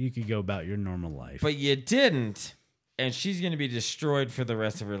 you could go about your normal life. But you didn't, and she's going to be destroyed for the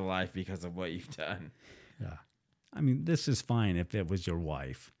rest of her life because of what you've done. Yeah. I mean, this is fine if it was your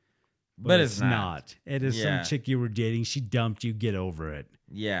wife. But it's not. It is some chick you were dating. She dumped you. Get over it.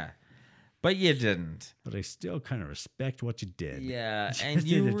 Yeah. But you didn't. But I still kind of respect what you did. Yeah, and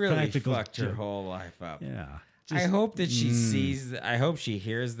you really fucked her whole life up. Yeah. I hope that she sees, I hope she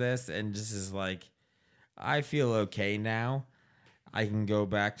hears this and just is like, I feel okay now. I can go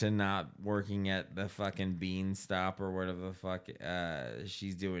back to not working at the fucking Bean Stop or whatever the fuck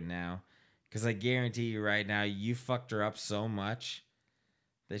she's doing now. Because I guarantee you right now, you fucked her up so much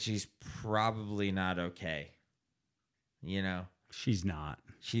that she's probably not okay. You know? She's not.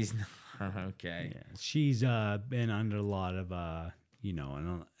 She's not okay. Yeah. She's been under a lot of,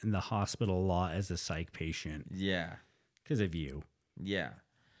 in the hospital a lot as a psych patient. Yeah. Because of you. Yeah.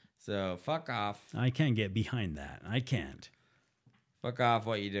 So, fuck off. I can't get behind that. I can't. Fuck off.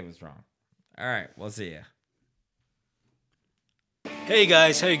 What you did was wrong. All right. We'll see ya. Hey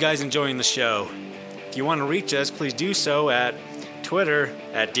guys, how you guys enjoying the show? If you want to reach us, please do so at Twitter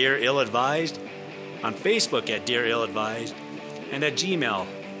at Dear Ill Advised, on Facebook at Dear Ill Advised, and at Gmail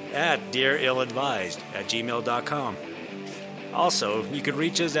at dearilladvised@gmail.com. Also, you could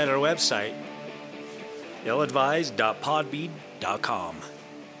reach us at our website, illadvised.podbean.com.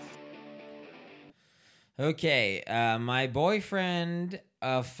 Okay, my boyfriend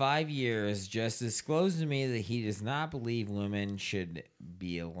of 5 years just disclosed to me that he does not believe women should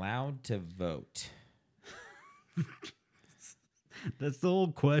be allowed to vote. That's the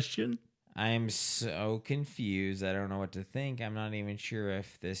whole question? I am so confused. I don't know what to think. I'm not even sure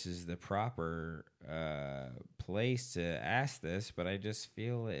if this is the proper place to ask this, but I just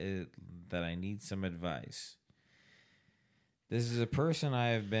feel that I need some advice. This is a person I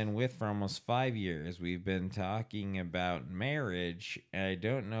have been with for almost 5 years. We've been talking about marriage, and I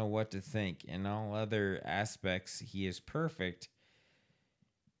don't know what to think. In all other aspects, he is perfect.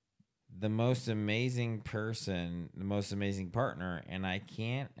 The most amazing person, the most amazing partner, and I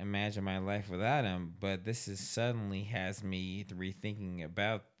can't imagine my life without him, but this suddenly has me rethinking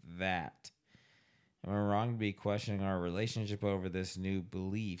about that. Am I wrong to be questioning our relationship over this new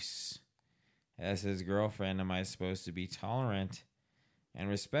beliefs? As his girlfriend, am I supposed to be tolerant and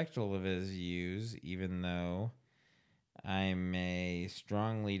respectful of his views, even though I may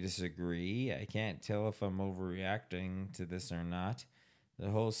strongly disagree? I can't tell if I'm overreacting to this or not.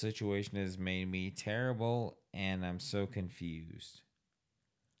 The whole situation has made me terrible, and I'm so confused.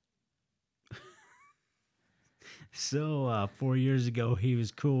 So, 4 years ago, he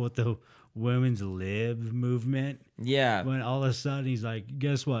was cool with the women's lib movement. Yeah. When all of a sudden, he's like,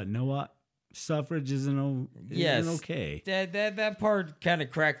 guess what? Know what? Suffrage isn't okay. That part kind of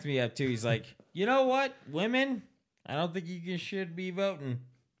cracked me up, too. He's like, you know what? Women, I don't think you should be voting.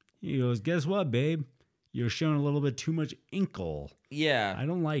 He goes, guess what, babe? You're showing a little bit too much inkle. Yeah. I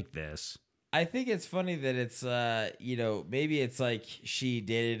don't like this. I think it's funny that it's, maybe it's like she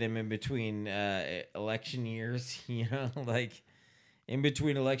dated him in between election years, like in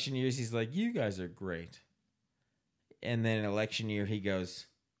between election years, he's like, you guys are great. And then election year, he goes,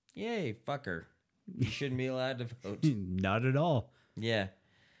 yay, fuck her. You shouldn't be allowed to vote. Not at all. Yeah.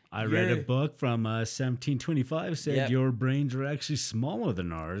 I read a book from 1725 said your brains are actually smaller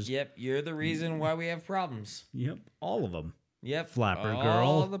than ours. Yep, you're the reason why we have problems. Yep, all of them. Yep, flapper girl.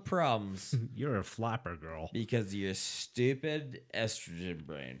 All the problems. You're a flapper girl. Because of your stupid estrogen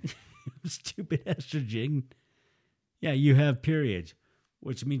brain. Stupid estrogen. Yeah, you have periods,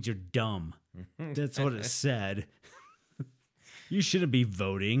 which means you're dumb. That's what it said. You shouldn't be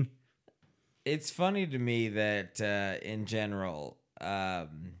voting. It's funny to me that in general,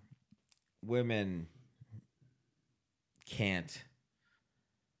 women can't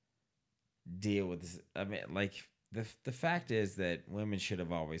deal with this. I mean, like the fact is that women should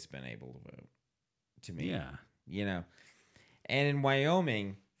have always been able to vote. To me, yeah, And in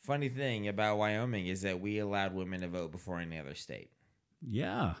Wyoming, funny thing about Wyoming is that we allowed women to vote before any other state.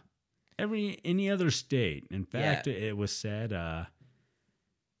 Yeah, any other state. In fact, it was said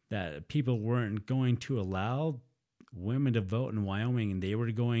that people weren't going to allow women to vote in Wyoming, and they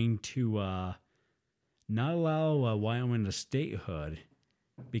were going to not allow Wyoming to statehood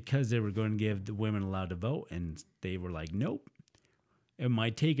because they were going to give the women allowed to vote, and they were like, nope. It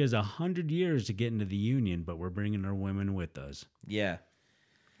might take us 100 years to get into the union, but we're bringing our women with us. Yeah.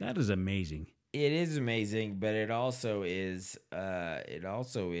 That is amazing. It is amazing, but it also is a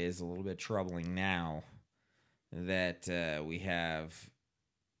little bit troubling now that we have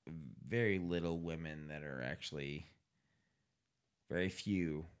very little women that are actually, very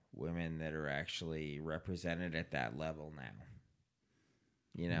few women that are actually represented at that level now.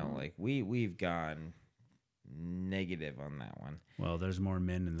 Like we've gone negative on that one. Well, there's more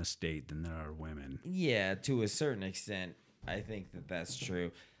men in the state than there are women. Yeah, to a certain extent, I think that's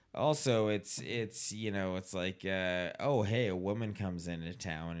true. Also, it's like, oh, hey, a woman comes into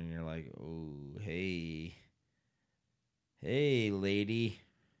town, and you're like, oh, hey, lady,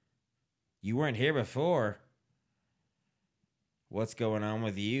 you weren't here before. What's going on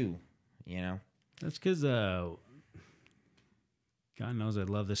with you? That's because, God knows I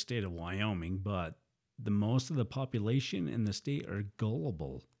love the state of Wyoming, but the most of the population in the state are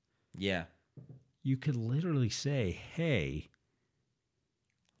gullible. Yeah. You could literally say, hey,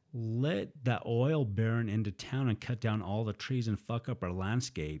 let that oil baron into town and cut down all the trees and fuck up our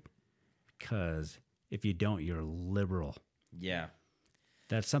landscape, because if you don't, you're liberal. Yeah.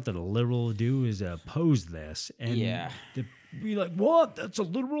 That's something a liberal will do, is oppose this. And be like, what? That's a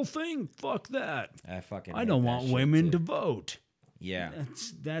liberal thing. Fuck that. I don't want women to vote. Yeah.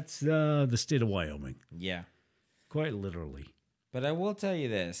 That's the state of Wyoming. Yeah. Quite literally. But I will tell you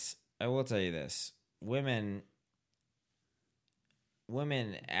this. Women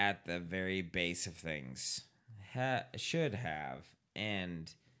at the very base of things should have,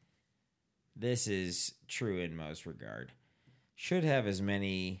 and this is true in most regard, should have as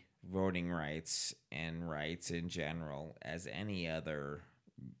many voting rights and rights in general as any other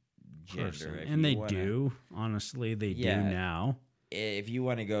gender. And they do. Honestly, they do now. If you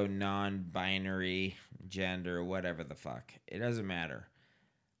want to go non-binary gender, whatever the fuck, it doesn't matter.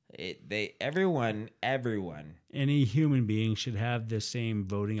 Everyone. Any human being should have the same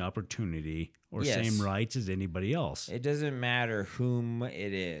voting opportunity or same rights as anybody else. It doesn't matter whom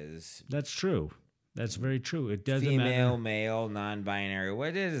it is. That's true. That's very true. It doesn't matter. Female, male, non-binary.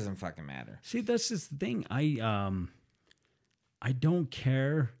 It doesn't fucking matter. See, that's just the thing. I don't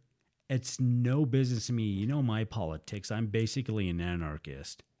care. It's no business to me. You know my politics. I'm basically an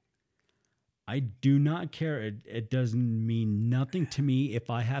anarchist. I do not care. It doesn't mean nothing to me if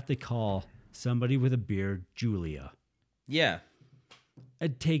I have to call somebody with a beard Julia. Yeah.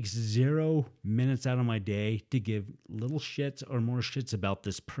 It takes 0 minutes out of my day to give little shits or more shits about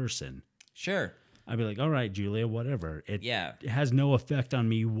this person. Sure. I'd be like, all right, Julia, whatever. It has no effect on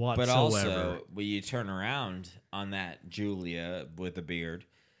me whatsoever. But also, when you turn around on that Julia with a beard,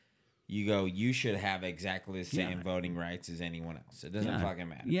 you go, you should have exactly the same voting rights as anyone else. It doesn't fucking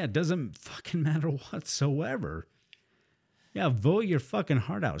matter. Yeah, it doesn't fucking matter whatsoever. Yeah, vote your fucking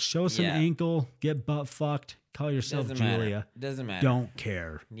heart out. Show some ankle, get butt fucked, call yourself Julia. Doesn't matter. Don't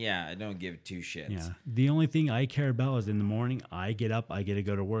care. Yeah, I don't give two shits. Yeah. The only thing I care about is in the morning, I get up, I get to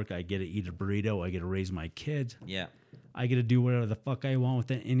go to work, I get to eat a burrito, I get to raise my kids. Yeah. I get to do whatever the fuck I want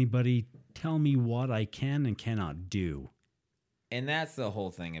without anybody tell me what I can and cannot do. And that's the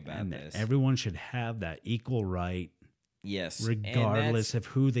whole thing about this. Everyone should have that equal right Yes. Regardless of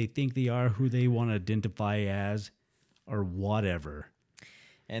who they think they are, who they want to identify as, or whatever.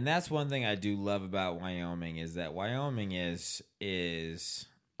 And that's one thing I do love about Wyoming is that Wyoming is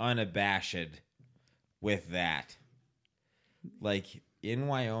unabashed with that. Like, in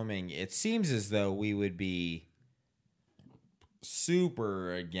Wyoming, it seems as though we would be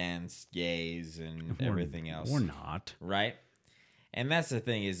super against gays and everything else. We're not. Right? And that's the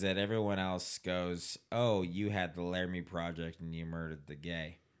thing is that everyone else goes, oh, you had the Laramie Project and you murdered the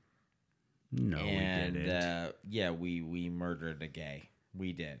gay. No, we didn't. Yeah, we murdered a gay.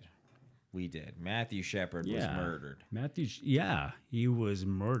 We did. Matthew Shepard was murdered. He was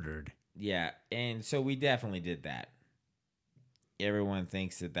murdered. Yeah, and so we definitely did that. Everyone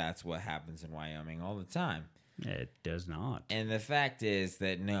thinks that that's what happens in Wyoming all the time. It does not. And the fact is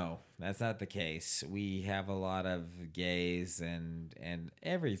that no, that's not the case. We have a lot of gays and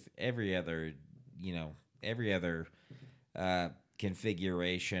every other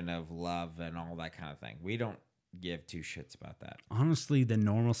configuration of love and all that kind of thing. We don't give two shits about that. Honestly, the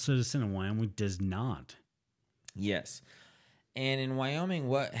normal citizen of Wyoming does not. Yes. And in Wyoming,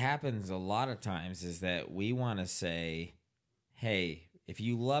 what happens a lot of times is that we want to say, hey, if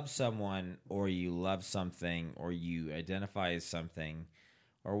you love someone or you love something or you identify as something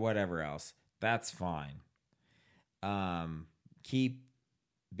or whatever else, that's fine. Keep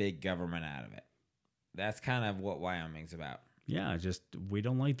big government out of it. That's kind of what Wyoming's about. Yeah, just we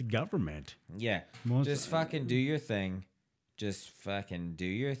don't like the government. Yeah. Just fucking do your thing. Just fucking do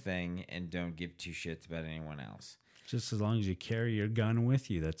your thing and don't give two shits about anyone else. Just as long as you carry your gun with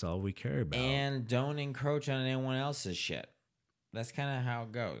you, that's all we care about. And don't encroach on anyone else's shit. That's kind of how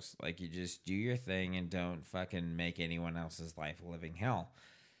it goes. Like, you just do your thing and don't fucking make anyone else's life a living hell.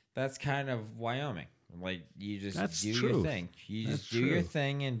 That's kind of Wyoming. Like, you just do your thing. You just do your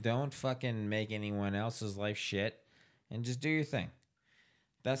thing and don't fucking make anyone else's life shit. And just do your thing.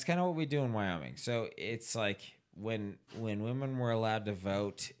 That's kind of what we do in Wyoming. So it's like when women were allowed to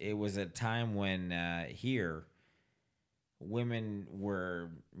vote, it was a time when here women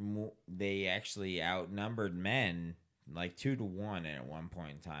they actually outnumbered men like 2-1 at one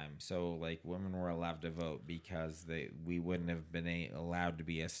point in time. So like women were allowed to vote because we wouldn't have been allowed to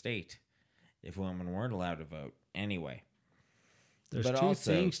be a state if women weren't allowed to vote anyway. There's two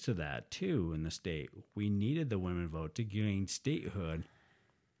things to that, too, in the state. We needed the women vote to gain statehood,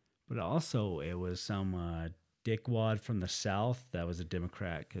 but also it was some dickwad from the South that was a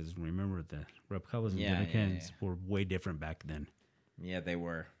Democrat, because remember, the Republicans and Democrats were way different back then. Yeah, they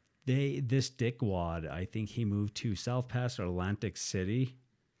were. This dickwad, I think he moved to South Pass or Atlantic City,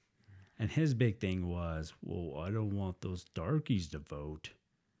 and his big thing was, well, I don't want those darkies to vote.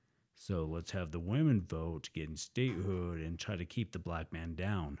 So let's have the women vote, get in statehood, and try to keep the black man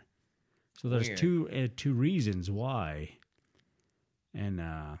down. So there's two reasons why. And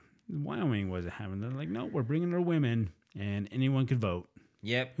Wyoming wasn't having. They're like, no, we're bringing our women, and anyone could vote.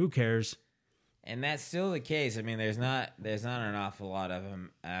 Yep. Who cares? And that's still the case. I mean, there's not an awful lot of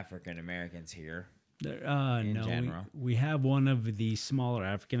African Americans here. In general, we have one of the smaller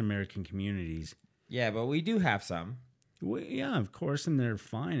African American communities. Yeah, but we do have some. Yeah, of course, and they're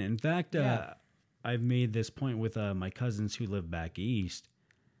fine. In fact, I've made this point with my cousins who live back east.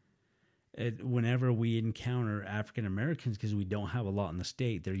 Whenever we encounter African Americans, because we don't have a lot in the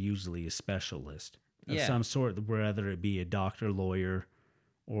state, they're usually a specialist of some sort, whether it be a doctor, lawyer,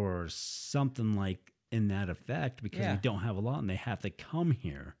 or something like in that effect, because we don't have a lot and they have to come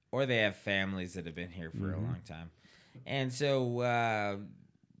here. Or they have families that have been here for a long time. And so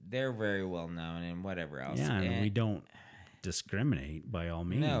they're very well known and whatever else. Yeah, and we don't discriminate by all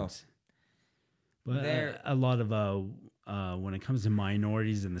means. No. But a lot of when it comes to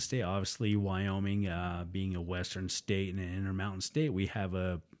minorities in the state, obviously Wyoming being a western state and an intermountain state, we have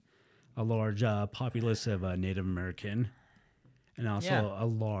a large populace of Native American and also a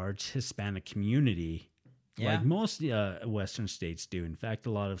large Hispanic community, like most western states do. In fact, a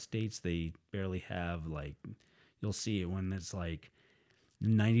lot of states, they barely have, like, you'll see it when it's like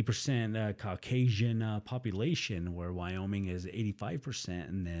 90% Caucasian population, where Wyoming is 85%,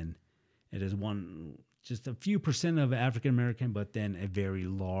 and then it is just a few percent of African American, but then a very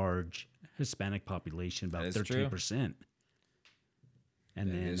large Hispanic population, about 13%. And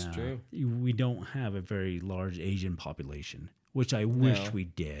then is true. We don't have a very large Asian population, which I wish we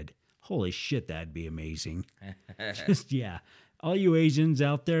did. Holy shit, that'd be amazing. Just all you Asians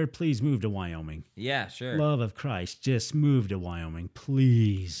out there, please move to Wyoming. Yeah, sure. Love of Christ, just move to Wyoming,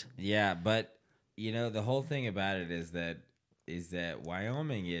 please. Yeah, but the whole thing about it is that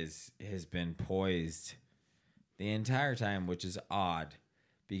Wyoming has been poised the entire time, which is odd,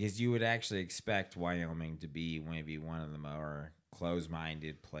 because you would actually expect Wyoming to be maybe one of the more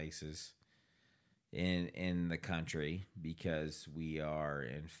closed-minded places in the country, because we are,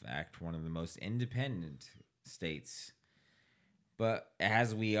 in fact, one of the most independent states. But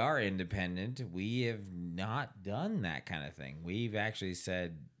as we are independent, we have not done that kind of thing. We've actually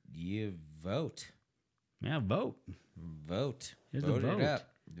said, you vote. Yeah, vote. Vote. Here's vote the vote. It up.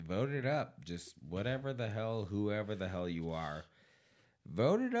 Vote it up. Just whatever the hell, whoever the hell you are.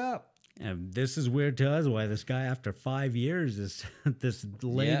 Vote it up. And this is weird to us, why this guy, after 5 years, this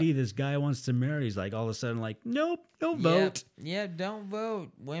lady, this guy wants to marry, he's like all of a sudden like, nope, no vote. Yeah, don't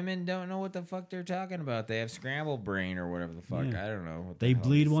vote. Women don't know what the fuck they're talking about. They have scrambled brain or whatever the fuck. Yeah. I don't know. What They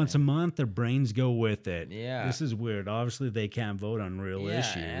bleed once a month, their brains go with it. Yeah. This is weird. Obviously, they can't vote on real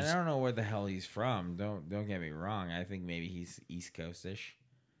issues. And I don't know where the hell he's from. Don't get me wrong. I think maybe he's East Coast-ish.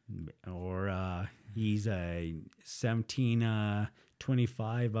 Or he's a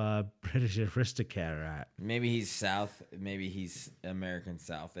 1725 British aristocrat. Maybe he's South. Maybe he's American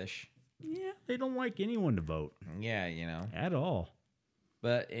Southish. Yeah, they don't like anyone to vote. Yeah, you know. At all.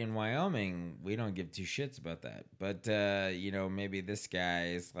 But in Wyoming, we don't give two shits about that. But, you know, maybe this guy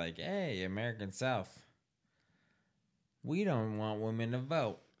is like, hey, American South, we don't want women to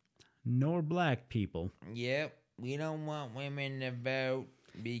vote. Nor black people. Yep, we don't want women to vote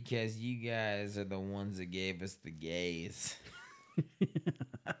because you guys are the ones that gave us the gays.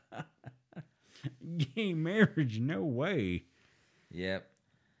 Gay marriage, no way. Yep.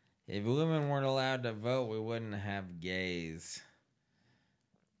 If women weren't allowed to vote, we wouldn't have gays.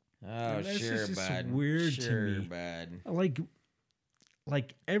 Oh, sure, bud. Weird sure, to me. Bud.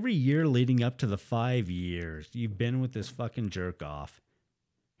 Like every year leading up to the 5 years, you've been with this fucking jerk off.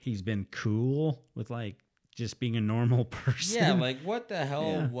 He's been cool with like just being a normal person. Yeah, like what the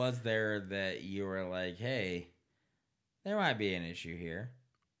hell was there that you were like, hey, there might be an issue here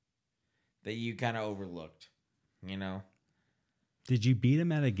that you kind of overlooked, you know? Did you beat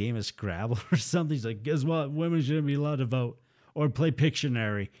him at a game of Scrabble or something? He's like, guess what? Women shouldn't be allowed to vote. Or play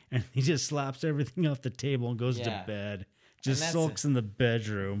Pictionary. And he just slaps everything off the table and goes to bed. Just sulks in the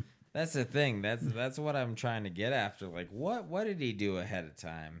bedroom. That's the thing. That's what I'm trying to get after. Like, what did he do ahead of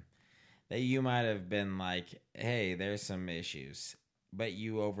time that you might have been like, hey, there's some issues, but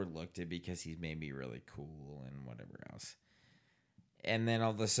you overlooked it because he's maybe really cool and whatever else. And then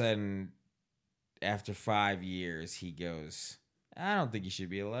all of a sudden, after 5 years, he goes, I don't think you should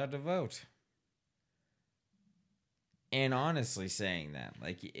be allowed to vote. And honestly saying that,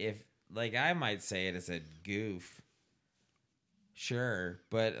 like I might say it as a goof, sure,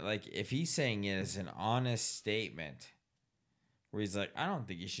 but like if he's saying it as an honest statement where he's like, I don't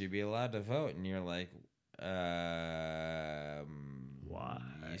think you should be allowed to vote, and you're like, why?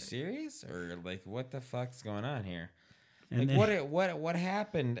 You serious? Or like, what the fuck's going on here? And like, then, what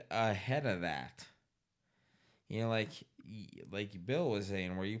happened ahead of that? You know, like Bill was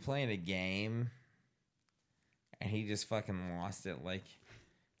saying, were you playing a game and he just fucking lost it? Like,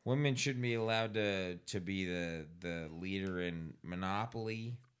 women shouldn't be allowed to be the leader in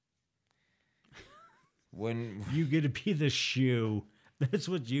Monopoly. When you get to be the shoe, that's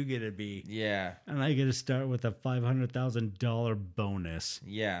what you get to be. Yeah, and I get to start with a $500,000 bonus.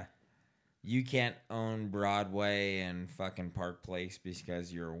 Yeah, you can't own Broadway and fucking Park Place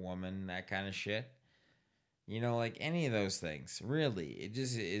because you're a woman. That kind of shit. You know, like any of those things. Really,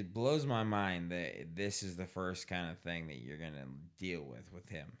 it blows my mind that this is the first kind of thing that you're gonna deal with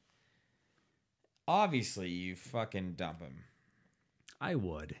him. Obviously, you fucking dump him. I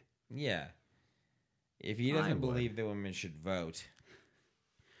would. Yeah. If he doesn't believe that women should vote.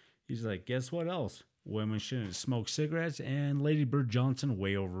 He's like, guess what else? Women shouldn't smoke cigarettes, and Lady Bird Johnson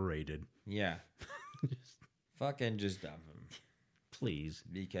way overrated. Yeah. Fucking just dump him. Please.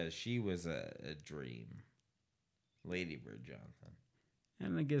 Because she was a dream. Lady Bird Johnson.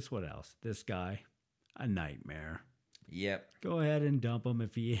 And then guess what else? This guy, a nightmare. Yep. Go ahead and dump him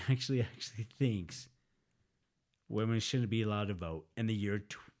if he actually thinks women shouldn't be allowed to vote. In the year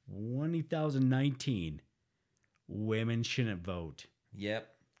 2019, women shouldn't vote. Yep.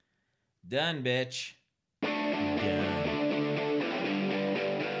 Done, bitch. Done.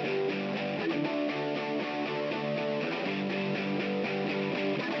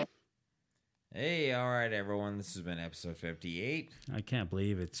 Hey, all right, everyone. This has been episode 58. I can't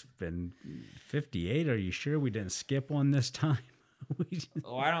believe it's been 58. Are you sure we didn't skip one this time?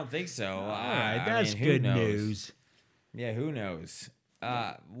 Oh, I don't think so. All right, that's good news. Yeah, who knows?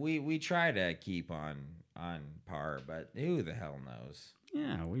 We try to keep on par, but who the hell knows?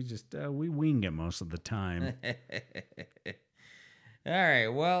 Yeah, we just we wing it most of the time. All right.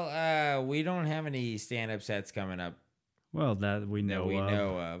 Well, we don't have any stand-up sets coming up. Well, that we know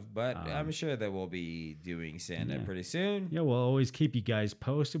of. But I'm sure that we'll be doing stand-up pretty soon. Yeah, we'll always keep you guys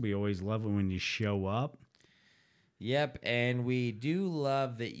posted. We always love it when you show up. Yep, and we do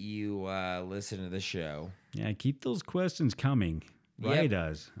love that you listen to the show. Yeah, keep those questions coming. Write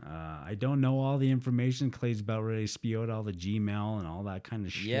us. I don't know all the information. Clay's about ready to spew out all the Gmail and all that kind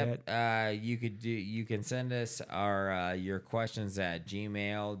of shit. Yep. You can send us your questions at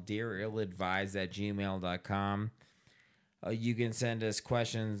Gmail, dearilladvised@gmail.com. You can send us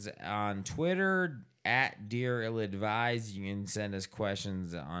questions on Twitter at Dear Ill Advised. You can send us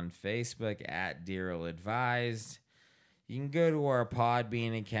questions on Facebook at Dear Ill Advised. You can go to our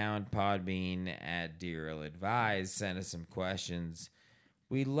Podbean account, Podbean at Dear Ill Advised. Send us some questions.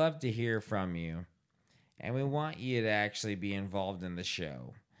 We'd love to hear from you. And we want you to actually be involved in the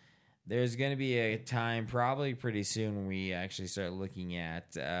show. There's going to be a time probably pretty soon when we actually start looking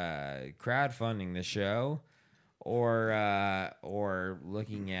at crowdfunding the show. Or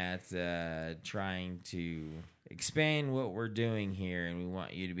looking at trying to expand what we're doing here, and we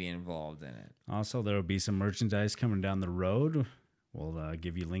want you to be involved in it. Also, there will be some merchandise coming down the road. We'll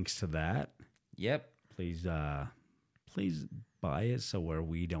give you links to that. Yep. Please buy it so where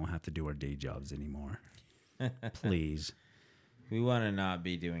we don't have to do our day jobs anymore. Please. We want to not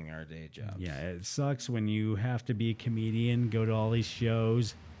be doing our day jobs. Yeah, it sucks when you have to be a comedian, go to all these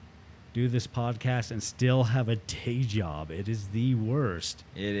shows, do this podcast, and still have a day job. It is the worst.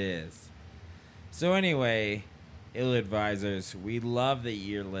 It is. So anyway, Ill Advisors, we love that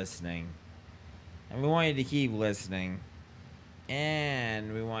you're listening. And we want you to keep listening.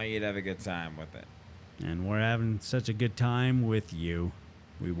 And we want you to have a good time with it. And we're having such a good time with you.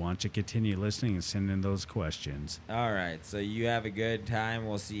 We want you to continue listening and send in those questions. All right. So you have a good time.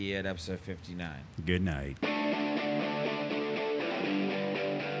 We'll see you at episode 59. Good night.